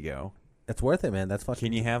 There we go. That's worth it, man. That's fucking.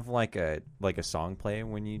 Can you have like a song play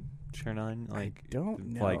when you turn on like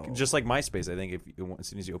don't know. like just like MySpace? I think as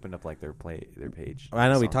soon as you open up like their page. I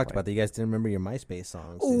know we song talked play. about that. You guys didn't remember your MySpace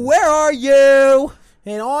songs. dude. Where are you?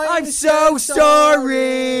 And I'm so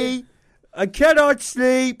sorry. I cannot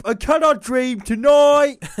sleep. I cannot dream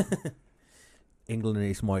tonight. England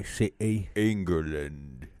is my city.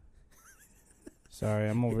 England. Sorry,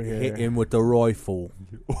 I'm over here. Hit him with the rifle.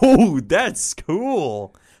 Oh, that's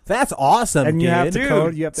cool. That's awesome, And you dude. have the Dude,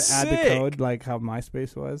 code. You have to add the sick. code, like how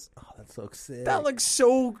MySpace was. Oh, that's so sick. That looks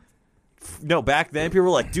so. No, back then people were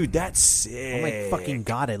like, "Dude, that's sick." Oh my fucking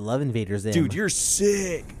god, I love Invaders Zim. dude, you're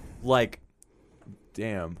sick. Like,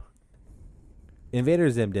 damn.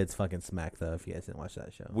 Invaders Zim did fucking smack though. If you guys didn't watch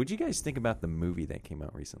that show, What'd you guys think about the movie that came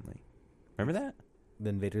out recently? Remember that? the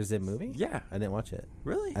Invaders Zim movie. Yeah. I didn't watch it.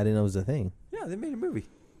 Really? I didn't know it was a thing. Yeah, they made a movie.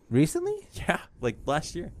 Recently? Yeah, like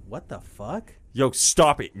last year. What the fuck? Yo,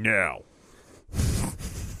 stop it now.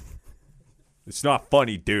 It's not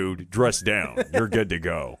funny, dude. Dress down. You're good to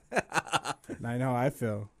go. I know how I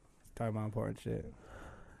feel. Talking about important shit.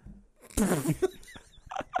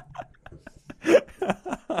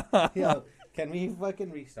 Yo, can we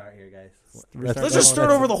fucking restart here, guys? Let's just start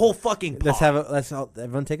over the whole fucking pod. Let's have a. Let's all,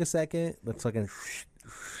 everyone take a second. Let's fucking.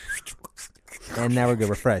 And now we're good.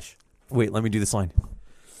 Refresh. Wait, let me do this line.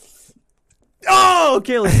 Oh,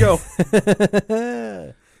 okay, let's go.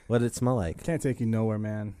 What did it smell like? Can't take you nowhere,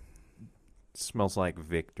 man. Smells like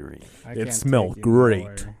victory. I It can't smelled take you great.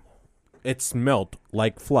 nowhere. It smelled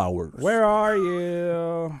like flowers. Where are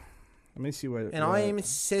you? Let me see what. And what- I am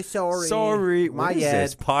so sorry. Sorry, my what does head.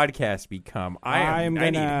 this podcast become? I'm I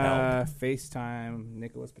need help. gonna FaceTime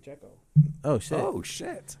Nicholas Pacheco Oh shit. Oh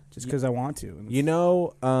shit! just because I want to. You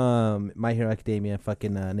know, My Hero Academia.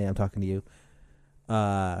 Fucking Nate, I'm talking to you.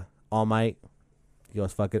 All Might. He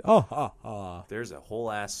goes fucking. Oh. There's a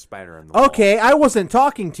whole ass spider in the wall. Okay, I wasn't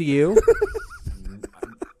talking to you.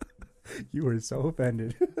 You were so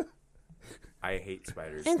offended. I hate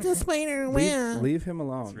spiders. It's a spider leave him It's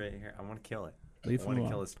alone. right here. I want to kill it. Leave I him want to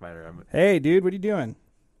alone. kill a spider. Hey, dude, what are you doing?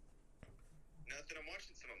 Nothing. I'm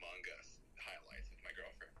watching some Among Us highlights with my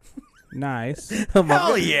girlfriend. Nice.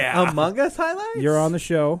 Hell yeah! Among Us highlights? You're on the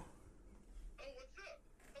show. Oh, what's up?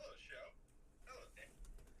 Hello, show. Hello,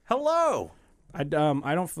 Nick. Hello.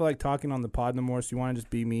 I don't feel like talking on the pod no more. So you want to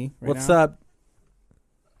just be me? Right What's now? up?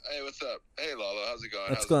 Hey, what's up? Hey, Lalo. How's it going?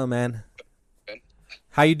 What's How's going, man? Ben?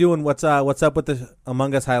 How you doing? What's up with the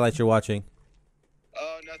Among Us highlights you're watching?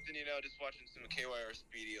 Oh, nothing. You know, just watching some KYR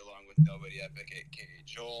Speedy along with Nobody Epic, aka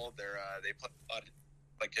Joel. They play a lot of,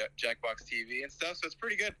 like Jackbox TV and stuff, so it's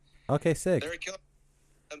pretty good. Okay, sick. They're killing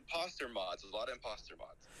imposter mods. There's a lot of imposter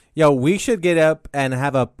mods. Yo, we should get up and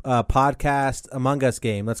have a podcast Among Us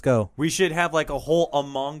game. Let's go. We should have like a whole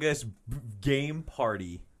Among Us game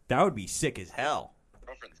party. That would be sick as hell.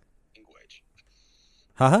 Girlfriend's language.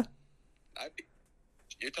 Huh?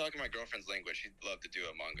 You're talking my girlfriend's language. She'd love to do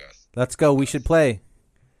Among Us. Let's go. We should play.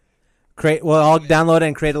 Well, I'll download it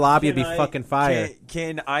and create a lobby. It'd be fucking fire.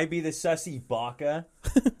 Can I be the sussy baka? Oh,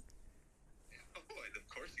 boy, of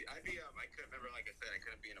course. I couldn't remember, like I said, I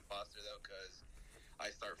couldn't be an imposter, though, because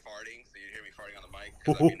I start farting, so you'd hear me farting on the mic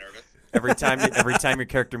because I'd be nervous. Every time your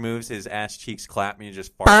character moves, his ass cheeks clap and you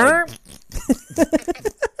just fart.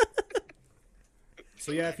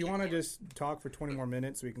 So yeah, if you want to just talk for 20 more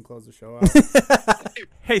minutes, we can close the show out.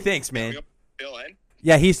 Hey, thanks, man. Bill in?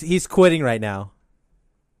 Yeah, he's quitting right now.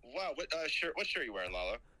 Wow, what shirt are you wearing,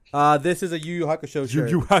 Lalo? This is a Yu Yu Hakusho shirt.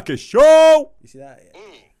 You hack a show. You see that? Ooh,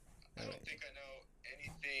 I don't think I know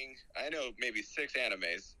anything. I know maybe 6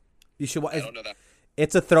 animes. You should. I don't know that.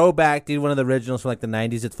 It's a throwback, dude. One of the originals from like the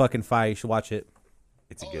 '90s. It's fucking fire. You should watch it.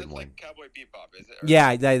 It's a Oh, good it's one. like Cowboy Bebop, is it? Or-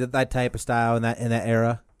 Yeah, that type of style in that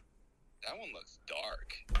era. That one looks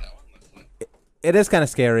dark. That one looks like... It is kind of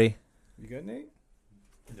scary. You good, Nate?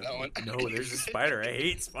 That one. No, there's a spider. I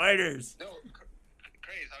hate spiders. No,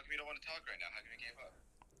 Craze, how come you don't want to talk right now? How come you gave up?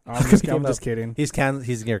 I'm just kidding.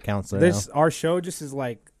 He's your counselor. This our show just is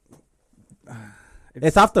like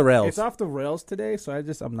it's off the rails. It's off the rails today, so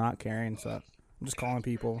I'm not caring. So I'm just calling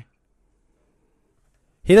people.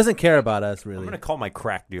 He doesn't care about us, really. I'm going to call my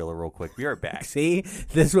crack dealer real quick. Be right back. See?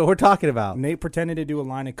 This is what we're talking about. Nate pretended to do a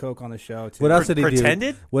line of coke on the show, too. What else did he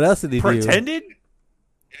Pretended? do? What else did he do? Pretended?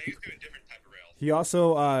 Yeah, he was doing different type of rails. He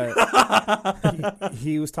also,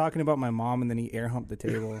 he was talking about my mom, and then he air humped the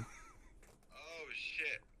table. Oh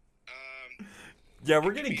shit. Yeah,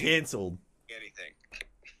 we're getting canceled. Anything.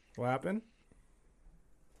 What happened?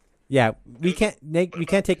 Yeah, we can't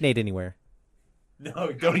take Nate anywhere.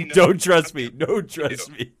 No, don't trust me. Don't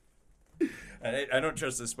trust me. I don't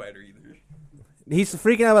trust the spider either. He's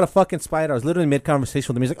freaking out about a fucking spider. I was literally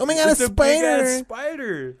mid-conversation with him. He's like, oh my God, It's a a big-ass spider.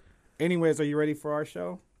 spider. Anyways, are you ready for our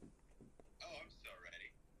show? Oh, I'm so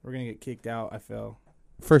ready. We're going to get kicked out, I feel.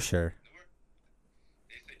 For sure.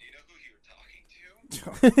 They said, do you know who you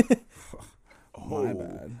were talking to? My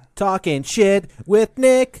bad. Talking shit with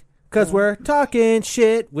Nick, because we're talking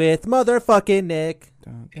shit with motherfucking Nick.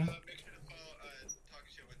 Make sure to follow Talking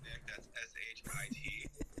Shit with Nick. That's SHIT.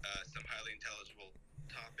 Some highly intelligible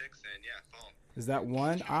topics, and yeah, follow him. Is that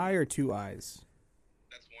one eye or two eyes?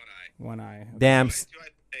 That's one eye. One eye. Damn. Two eyes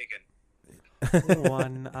taken.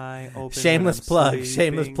 One eye open. Shameless plug.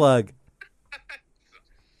 Shameless plug.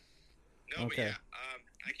 No, Okay. but yeah,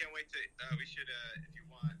 I can't wait to. We should, if you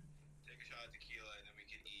want, take a shot of tequila, and then we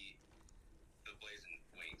can eat the blazing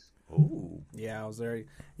wings. Ooh. Yeah, I was there.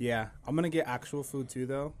 Yeah, I'm going to get actual food, too,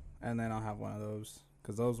 though, and then I'll have one of those,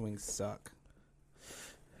 because those wings suck.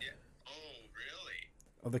 Yeah. Oh, really?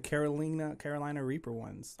 Oh, the Carolina Reaper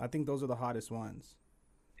ones. I think those are the hottest ones.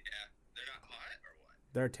 Yeah. They're not hot or what?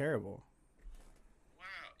 They're terrible. Wow.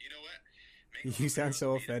 You know what? Mango You sound habanero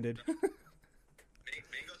so is- offended.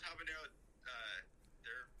 Mango's habanero,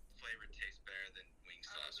 their flavor tastes better than wing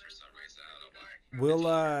sauce for some reason. I don't know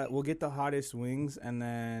why. We'll get the hottest wings, and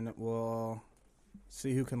then we'll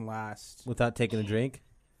see who can last. Without taking a drink.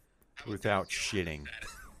 How about Without this? You shitting. don't have to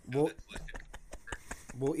We'll that's listed.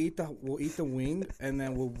 we'll eat the wing, and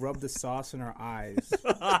then we'll rub the sauce in our eyes.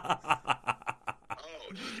 Oh,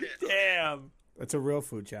 shit. Damn. That's a real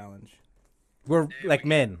food challenge. We're like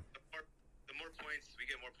men. The more points, we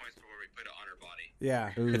get more points for where we put it on our body.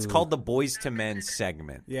 Yeah, It's Ooh. called the Boys to Men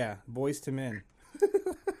segment. yeah. Boys to men. That's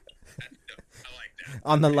dope. I like that.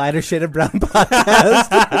 On the Lighter Shade of Brown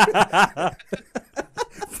podcast.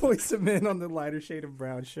 Boys to men on the Lighter Shade of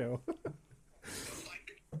Brown show.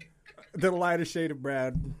 The Lighter Shade of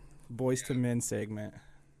Brown Boys to Men segment. I'm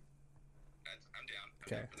down. I'm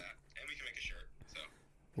Okay. down for that. And we can make a shirt. So,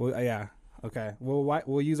 Well, yeah. Okay.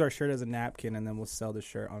 We'll use our shirt as a napkin, and then we'll sell the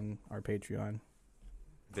shirt on our Patreon.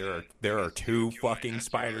 There are two You fucking ask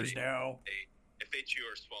spiders everybody now. if they chew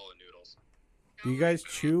or swallow noodles. Do you guys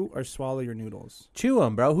chew or swallow your noodles? Chew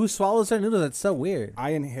them, bro. Who swallows their noodles? That's so weird. I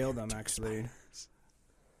inhale them, actually. You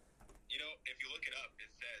know, if you look it up, it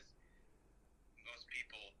says most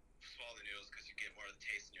people swallow the noodles because you get more of the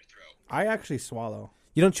taste in your throat. I actually swallow.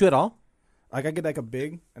 You don't chew at all? Like, I get like a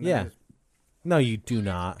big. And then Yeah. I just- No, you do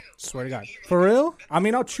not. swear to God. For real? I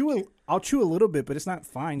mean, I'll chew a little bit, but it's not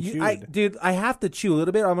fine chewed. Dude, I have to chew a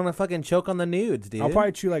little bit or I'm going to fucking choke on the nudes, dude. I'll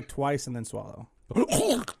probably chew like twice and then swallow. That's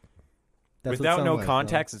what it Without sounds no like,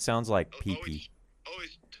 context, it sounds like pee Always, pee.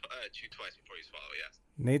 always chew twice before you swallow. Yes.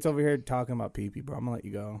 Nate's over here talking about pee-pee, bro. I'm gonna let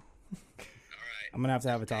you go. All right. I'm gonna have to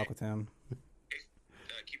have a talk with him.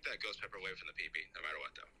 Keep that ghost pepper away from the pee-pee, no matter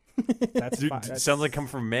what, though. That's Dude, fine. sounds like come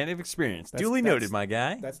from a man of experience. That's- Duly that's- noted, my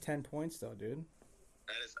guy. That's 10 points, though, dude.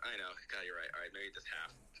 That is, I know. God, you're right. All right, maybe just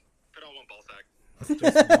half. Put on one ball sack.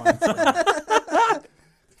 Just one.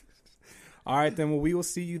 All right, then. Well, we will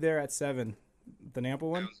see you there at 7. The Nampa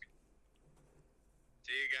one. Sounds good.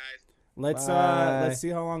 See you guys. Bye. Let's see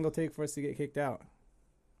how long it'll take for us to get kicked out. All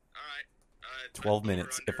right. 12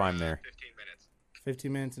 minutes, if I'm there. 15 minutes.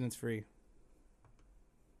 15 minutes and it's free.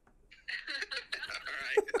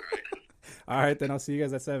 All right. All right, then I'll see you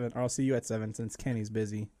guys at 7, or I'll see you at 7 since Kenny's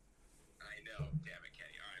busy. I know. Damn it,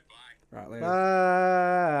 Kenny. All right, bye. All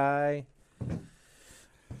right, later.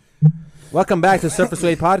 Bye. Welcome back to Surface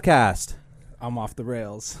Wade Podcast. I'm off the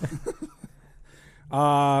rails.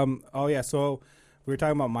 Oh yeah, so we were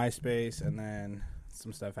talking about MySpace, and then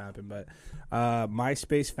some stuff happened. But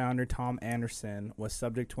MySpace founder Tom Anderson was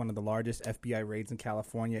subject to one of the largest FBI raids in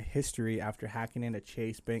California history after hacking in a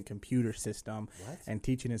Chase Bank computer system and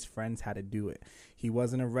teaching his friends how to do it. He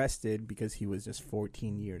wasn't arrested because he was just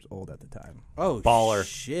 14 years old at the time. Oh, Baller.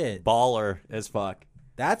 shit. Baller as fuck.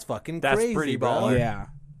 That's fucking That's crazy, pretty bro. baller. Yeah.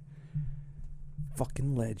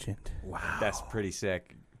 Fucking legend. Wow. That's pretty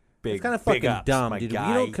sick. Big, It's kind of big fucking ups, dumb, my dude. guy.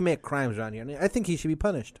 You don't commit crimes around here. I think he should be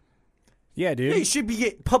punished. Yeah, dude. Yeah, he should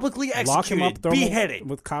be publicly executed, Lock him up, throw him beheaded.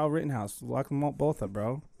 with Kyle Rittenhouse. Lock them up both up,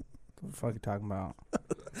 bro. What the fuck you talking about?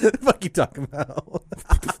 What the fuck you talking about?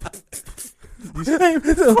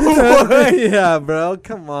 What? Yeah, bro.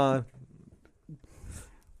 Come on.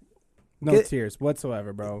 No Get- tears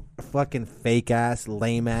whatsoever, bro. Fucking fake ass,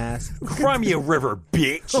 lame ass. Crimea River,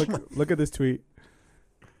 bitch. Look at this tweet.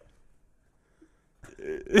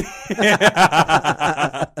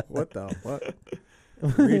 What the what?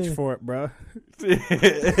 Reach for it, bro.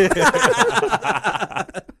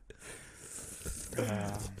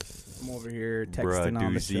 I'm over here texting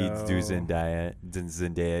on the show. do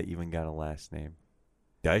Zendaya even got a last name?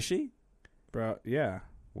 Does she? Bro, yeah.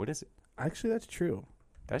 What is it? Actually, that's true.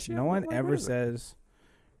 Does she? No have one what ever is it? says.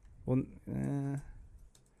 Well,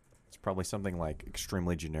 It's probably something like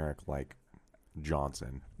extremely generic, like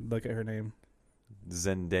Johnson. look at her name.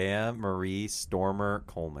 Zendaya Marie Stormer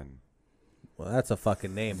Coleman. Well, that's a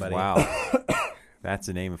fucking name, buddy. Wow. That's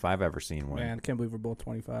a name if I've ever seen one. Man, I can't believe we're both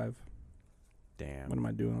 25. Damn. What am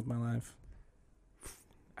I doing with my life?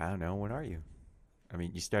 I don't know. What are you? I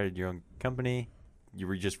mean, you started your own company. You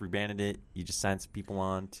were just rebranded it. You just signed some people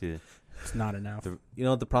on to. It's not enough. You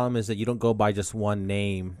know what the problem is that you don't go by just one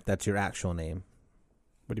name. That's your actual name.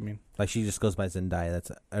 What do you mean? Like she just goes by Zendaya.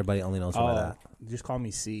 That's everybody only knows her by that. Just call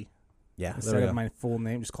me C. Yeah. Instead There we of go. my full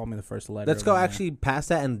name, just call me the first letter. Let's of go my name. actually past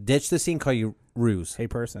that and ditch the scene. Call you Ruse. Hey,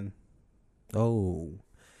 person. Oh,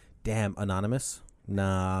 damn, anonymous.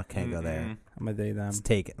 Nah, can't go there. I'm a they them. Let's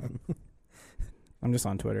take it. I'm just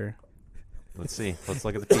on Twitter. Let's see. Let's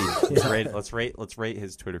look at the feed. Let's rate. Let's rate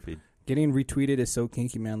his Twitter feed. Getting retweeted is so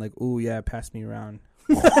kinky, man. Like, ooh, yeah, pass me around.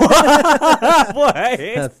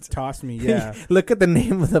 What? Toss me, yeah. Look at the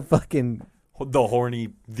name of the fucking. The horny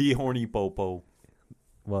popo.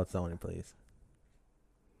 Well, it's the only place.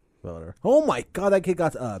 Well, whatever. Oh my god, that kid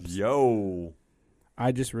got ubs. Yo.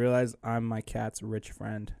 I just realized I'm my cat's rich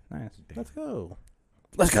friend. Nice. Let's go.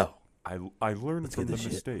 Let's go. I learned from the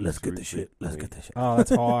mistakes. Let's get the shit. Let's get the shit. Oh,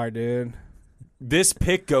 that's hard, dude. This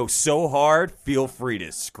pic goes so hard. Feel free to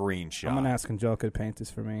screenshot. I'm gonna ask Angelica to paint this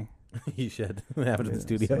for me. You should have it in the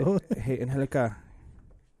studio. Hey, Angelica.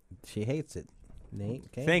 She hates it. Nate.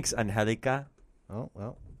 Okay. Thanks, Angelica. Oh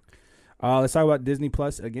well. Let's talk about Disney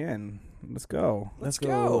Plus again. Let's go. Let's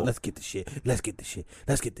go. Let's get the shit. Let's get the shit.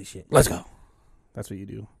 Let's get the shit. Let's go. That's what you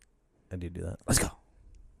do. I did do that. Let's go.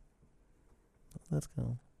 Let's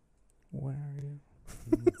go. Where are you?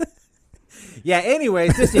 Yeah.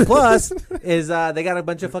 Anyways, Disney Plus is they got a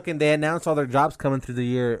bunch of fucking. They announced all their jobs coming through the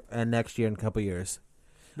year and next year in a couple years.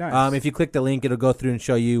 Nice. If you click the link, it'll go through and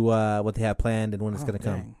show you what they have planned and when it's gonna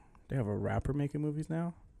come. Dang. They have a rapper making movies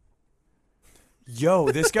now? Yo,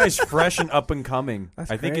 this guy's fresh and up and coming. That's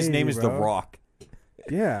I think his name crazy, is The bro. Rock.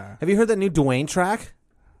 Yeah. Have you heard that new Dwayne track?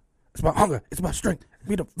 It's about hunger. It's about strength.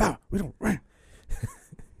 We don't vow. We don't run.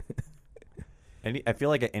 I feel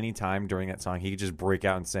like at any time during that song, he could just break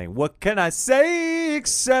out and say, "What can I say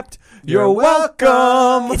except you're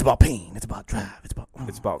welcome?" It's about pain. It's about drive. It's about.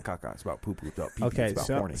 It's about caca. It's about poo poo. It's about pee. Okay, It's about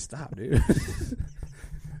so horny. stop, dude.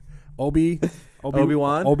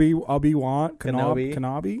 Obi-Wan? Kenobi.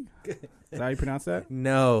 Kenobi? Is that how you pronounce that?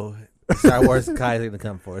 No. Star Wars guys are gonna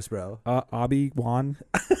come for us, bro. Obi-Wan?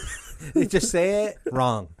 Just say it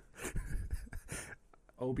wrong.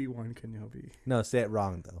 Obi-Wan Kenobi. No, say it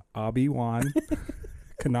wrong though. Obi-Wan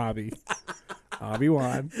Kenobi.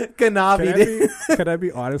 Obi-Wan. Kenobi. Can I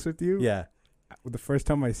be honest with you? Yeah. The first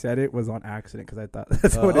time I said it was on accident because I thought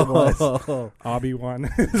that's what it was. Obi-Wan.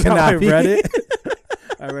 That's how I Kenobi. read it.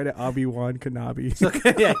 I read it Obi-Wan Kenobi. So,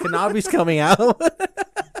 yeah, Kenobi's coming out.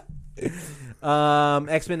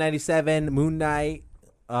 X-Men 97, Moon Knight,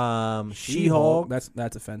 She-Hulk,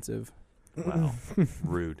 That's offensive. Wow,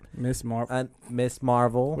 rude. Miss Marvel. Miss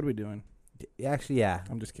Marvel. What are we doing? Actually, yeah,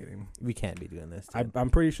 I'm just kidding. we can't be doing this. dude. I'm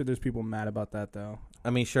pretty sure there's people mad about that though. I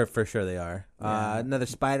mean, for sure they are. Yeah. Another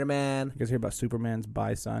Spider-Man. You guys hear about Superman's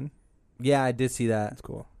by son? Yeah, I did see that. That's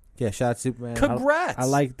cool. Yeah, shout out to Superman. Congrats. I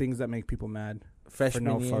like things that make people mad Freshman for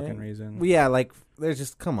no year. fucking reason. Well, yeah, like there's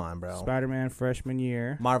just come on, bro. Spider-Man freshman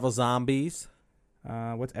year. Marvel Zombies.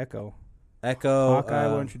 What's Echo? Echo. Hawkeye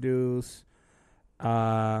will introduce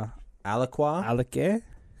Aliqua. Alec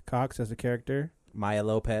Cox as a character, Maya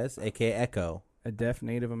Lopez, aka Echo. a deaf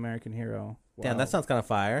Native American hero. Damn, Wow. that sounds kind of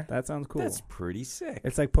fire, That sounds cool. That's pretty sick.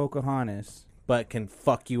 It's like Pocahontas, but can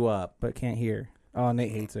fuck you up. but can't hear. Oh,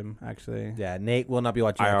 Nate hates him, actually. Yeah, Nate will not be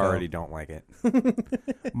watching. I Echo. already don't like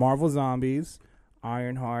it. Marvel Zombies,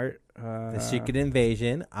 Ironheart. The Secret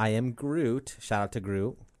Invasion. I Am Groot. Shout out to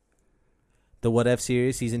Groot. The What If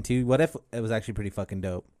series, season 2. What If it was actually pretty fucking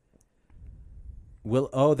dope.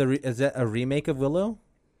 Is that a remake of Willow?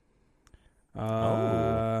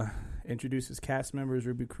 Introduces cast members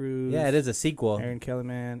Ruby Cruz. Yeah, it is a sequel. Aaron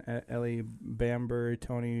Kellyman, Ellie Bamber,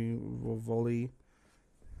 Tony Vivoli.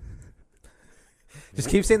 Just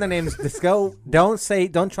keep saying their names. Just go. Don't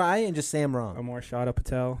try and just say them wrong. Amor Shada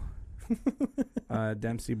Patel.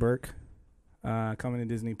 Dempsey Burke. Coming to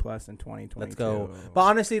Disney Plus in 2022. Let's go. But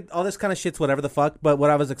honestly, all this kind of shit's whatever the fuck. But what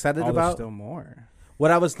I was excited There's about, still more.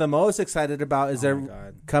 what I was the most excited about is Oh they're my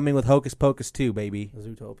God. coming with Hocus Pocus 2, baby.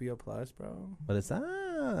 Zootopia Plus, bro. What is that?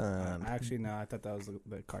 Actually, no. I thought that was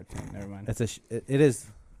the cartoon. Never mind. It is.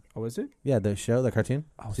 Oh, is it? Yeah, the show, the cartoon.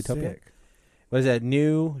 Oh, Zootopia. sick. What is that?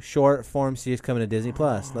 New short form series coming to Disney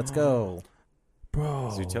Plus. Let's go.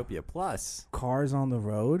 Bro. Zootopia Plus. Cars on the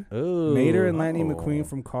Road. Ooh. Mater and Lightning Oh. McQueen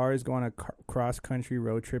from Cars go on a cross-country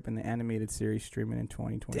road trip in the animated series streaming in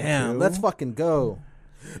 2022. Damn, let's fucking go.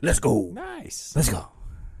 Let's go. Nice. Let's go.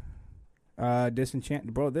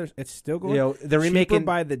 Disenchant, bro. It's still going. Yo, they're cheaper remaking.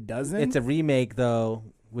 by the dozen. It's a remake though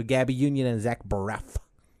with Gabby Union and Zach Braff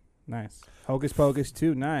nice. Hocus Pocus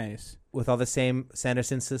 2, nice. with all the same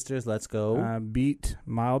Sanderson sisters. Let's go. Beat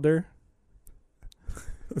Milder.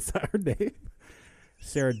 Is that her name?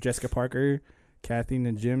 Sarah Jessica Parker, Kathy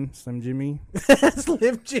Najim, Slim Jimmy.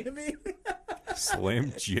 Slim Jimmy.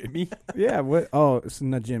 Slim Jimmy. Yeah, what? Oh, it's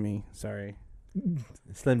Najimmy. Sorry.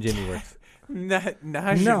 Slim Jimmy works. Not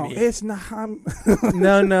No, it's not.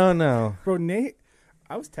 No. Bro, Nate,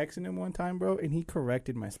 I was texting him one time, bro, and he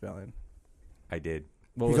corrected my spelling. I did.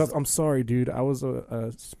 He goes, I'm sorry, dude. I was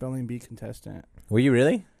a spelling bee contestant. Were you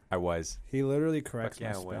really? I was. He literally corrects Fuck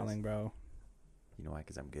yeah, my I was. spelling, bro. You know why?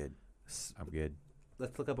 Because I'm good. I'm good.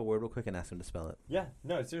 Let's look up a word real quick and ask him to spell it. Yeah.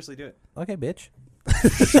 No, seriously, do it. Okay, bitch.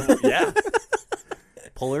 Yeah.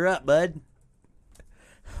 Pull her up, bud.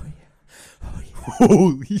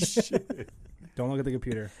 Holy shit. Don't look at the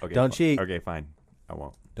computer. Okay, Don't cheat. Okay, fine. I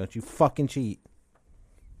won't. Don't you fucking cheat.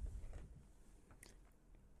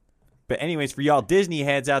 But anyways, for y'all Disney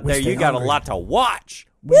heads out We there, stay you got hungry. a lot to watch.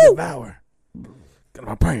 We devour. Get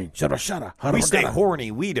my brain. Shut up. We stay horny.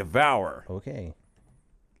 We devour. Okay.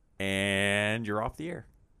 And you're off the air.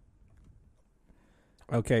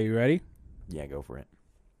 Okay, you ready? Yeah, go for it.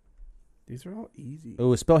 These are all easy.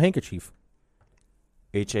 Oh, spell handkerchief.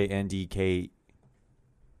 HANDK.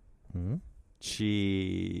 Hmm?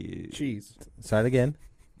 Cheese. Start again.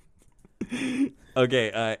 Okay,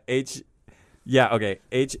 okay.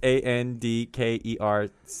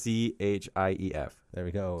 HANDKERCHIEF. There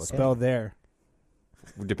we go. Okay. Spell there.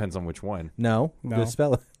 Depends on which one. No. No. Just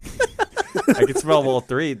spell it. I can spell all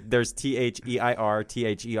three. There's THEIR,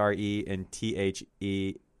 THERE, and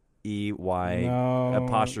THEEY No.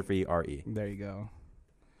 apostrophe RE. There you go.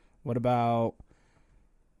 What about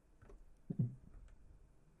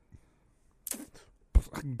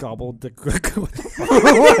gobbled? I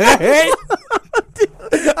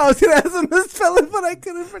was gonna ask him to spell it, but I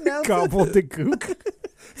couldn't pronounce Gobbledygook.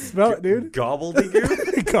 Spell it, dude.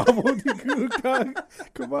 Gobbledygook? Gobbledygook, dog.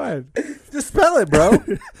 Come on. it. Just spell it, bro.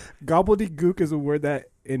 Gobbledygook is a word that,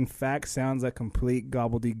 in fact, sounds like complete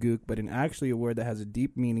gobbledygook, but in actually a word that has a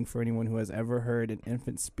deep meaning for anyone who has ever heard an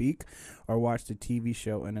infant speak or watched a TV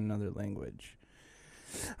show in another language.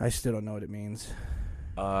 I still don't know what it means.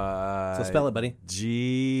 So spell it, buddy.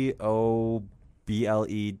 GOBBLEDEGOOK.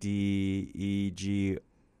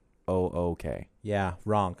 Yeah,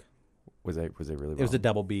 wrong. Was I really wrong? It was a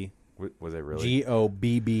double B. Was I really?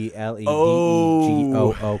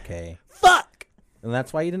 GOBBLEDEGOOK. Fuck! And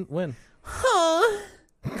that's why you didn't win.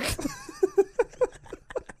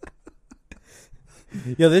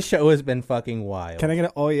 Yo, this show has been fucking wild. Can I get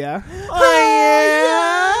an oh yeah?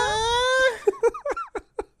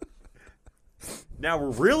 Now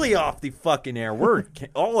we're really off the fucking air.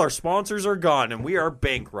 All our sponsors are gone and we are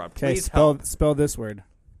bankrupt. Okay, Please help. spell this word.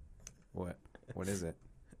 What is it?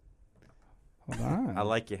 Hold on. I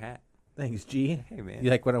like your hat. Thanks, G. Hey man.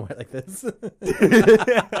 You like when I wear it like this?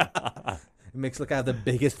 It makes look I have the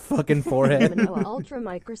biggest fucking forehead.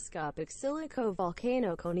 Ultramicroscopic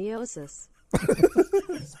silicovolcanoconiosis.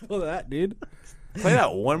 Spell that, dude. Play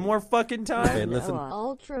that one more fucking time. Okay, listen.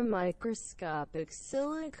 Ultramicroscopic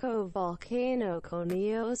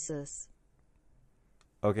silicovolcanoconiosis.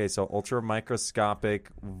 Okay, so ultra microscopic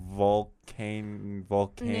volcano.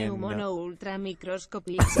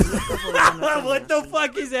 ultramicroscopic What the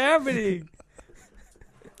fuck is happening?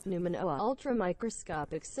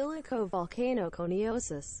 ultramicroscopic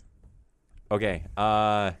silicovolcanoconiosis. Okay,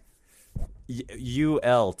 ULTRAMISCO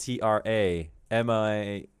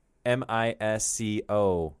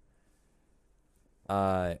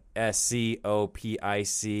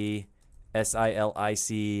SCOPIC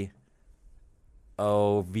SILIC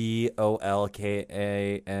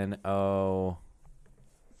Volkano.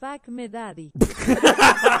 Fuck me daddy.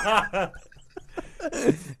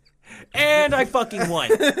 And I fucking won.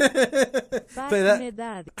 Fuck Play that. me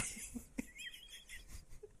daddy.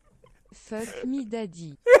 Fuck me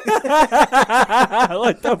daddy.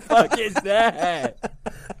 What the fuck is that?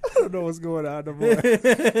 I don't know what's going on no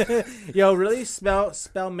more. Yo, really spell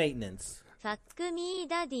maintenance. Fuck me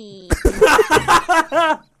daddy.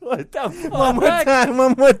 What the fuck?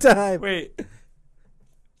 One more time. Wait.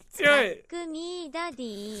 Do it. Fuck me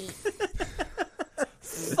daddy.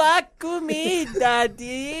 Fuck me,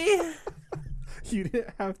 daddy. You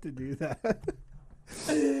didn't have to do that.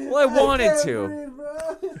 Well, I wanted to.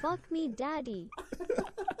 Fuck me daddy.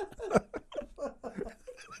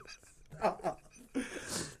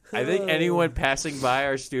 I think anyone passing by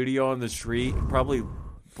our studio on the street probably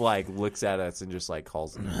like looks at us and just like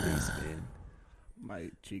calls it a basement. My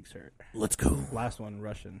cheeks hurt. Let's go. Last one,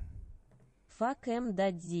 Russian. Fuck him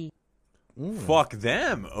daddy. Fuck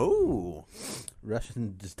them. Oh.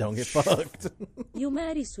 Russian just don't get fucked.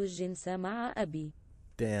 يمارس الجنس مع أبي.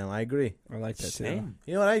 Damn, I agree. I like that too. Same.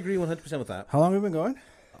 You know what? I agree 100% with that. How long have we been going?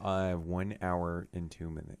 1 hour and 2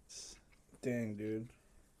 minutes. Dang, dude.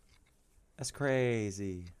 That's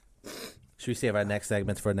crazy. Should we save our next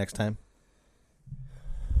segments for next time?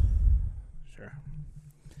 Sure.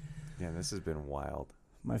 Yeah, this has been wild.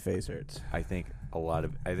 My face hurts. I think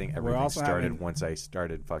everything also started having- once I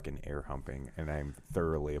started fucking air humping, and I'm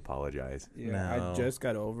thoroughly apologize. Yeah, No. I just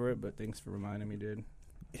got over it, but thanks for reminding me, dude.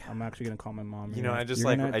 I'm actually gonna call my mom. You know, I just You're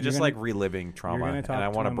like gonna- reliving trauma, gonna and talk I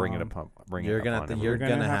to want to my bring it mom. up. Bring You're it gonna up have to- on you're him.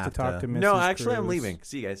 gonna gonna have to talk to Mrs. No, actually, I'm Cruz. leaving.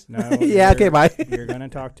 See you guys. No. Yeah, okay, bye. You're gonna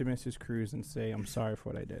talk to Mrs. Cruz and say I'm sorry for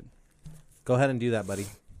what I did. Go ahead and do that, buddy.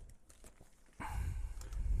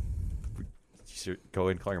 Sure, go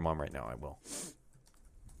ahead and call your mom right now. I will.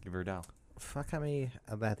 Give her a dial. Fuck me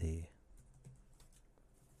daddy.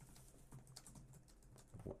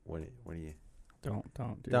 What do you? Don't.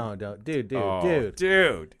 Dude. Don't. Dude. Oh,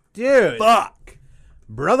 Dude. dude. Fuck.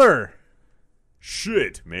 Brother.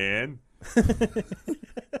 Shit, man.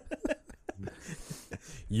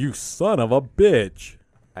 You son of a bitch.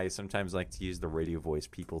 I sometimes like to use the radio voice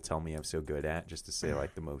people tell me I'm so good at, just to say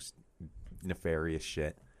like the most nefarious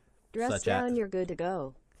shit. Dress Such down, as- you're good to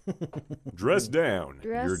go. Dress down.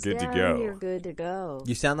 Dress You're good down, to go. you're good to go.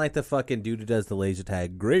 You sound like the fucking dude who does the laser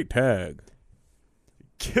tag. Great tag.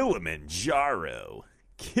 Kilimanjaro.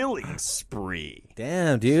 Killing spree.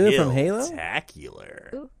 Damn, dude, from Halo? Spectacular.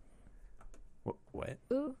 Ooh. What?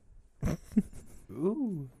 Ooh.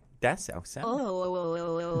 Ooh. That sounds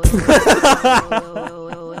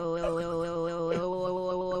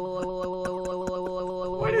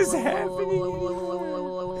What is happening?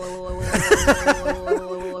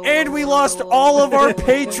 And we lost all of our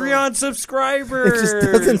Patreon subscribers. It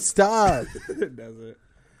just doesn't stop. It doesn't.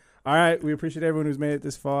 All right, we appreciate everyone who's made it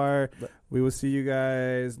this far. We will see you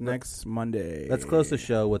guys next Monday. Let's close the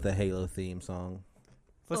show with a Halo theme song.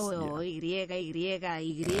 Let's-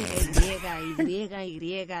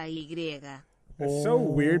 It's so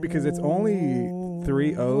weird because it's only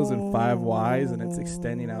 3 O's and 5 Y's, and it's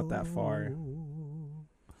extending out that far.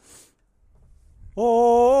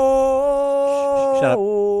 Shut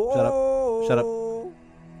up. Shut up.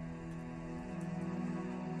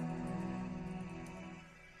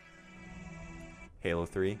 Halo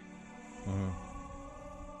 3.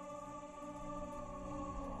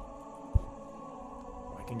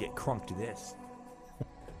 I can get crunk to this.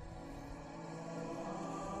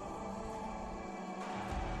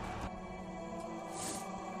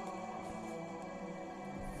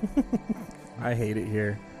 I hate it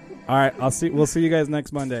here. All right, we'll see you guys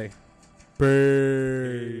next Monday.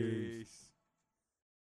 Peace.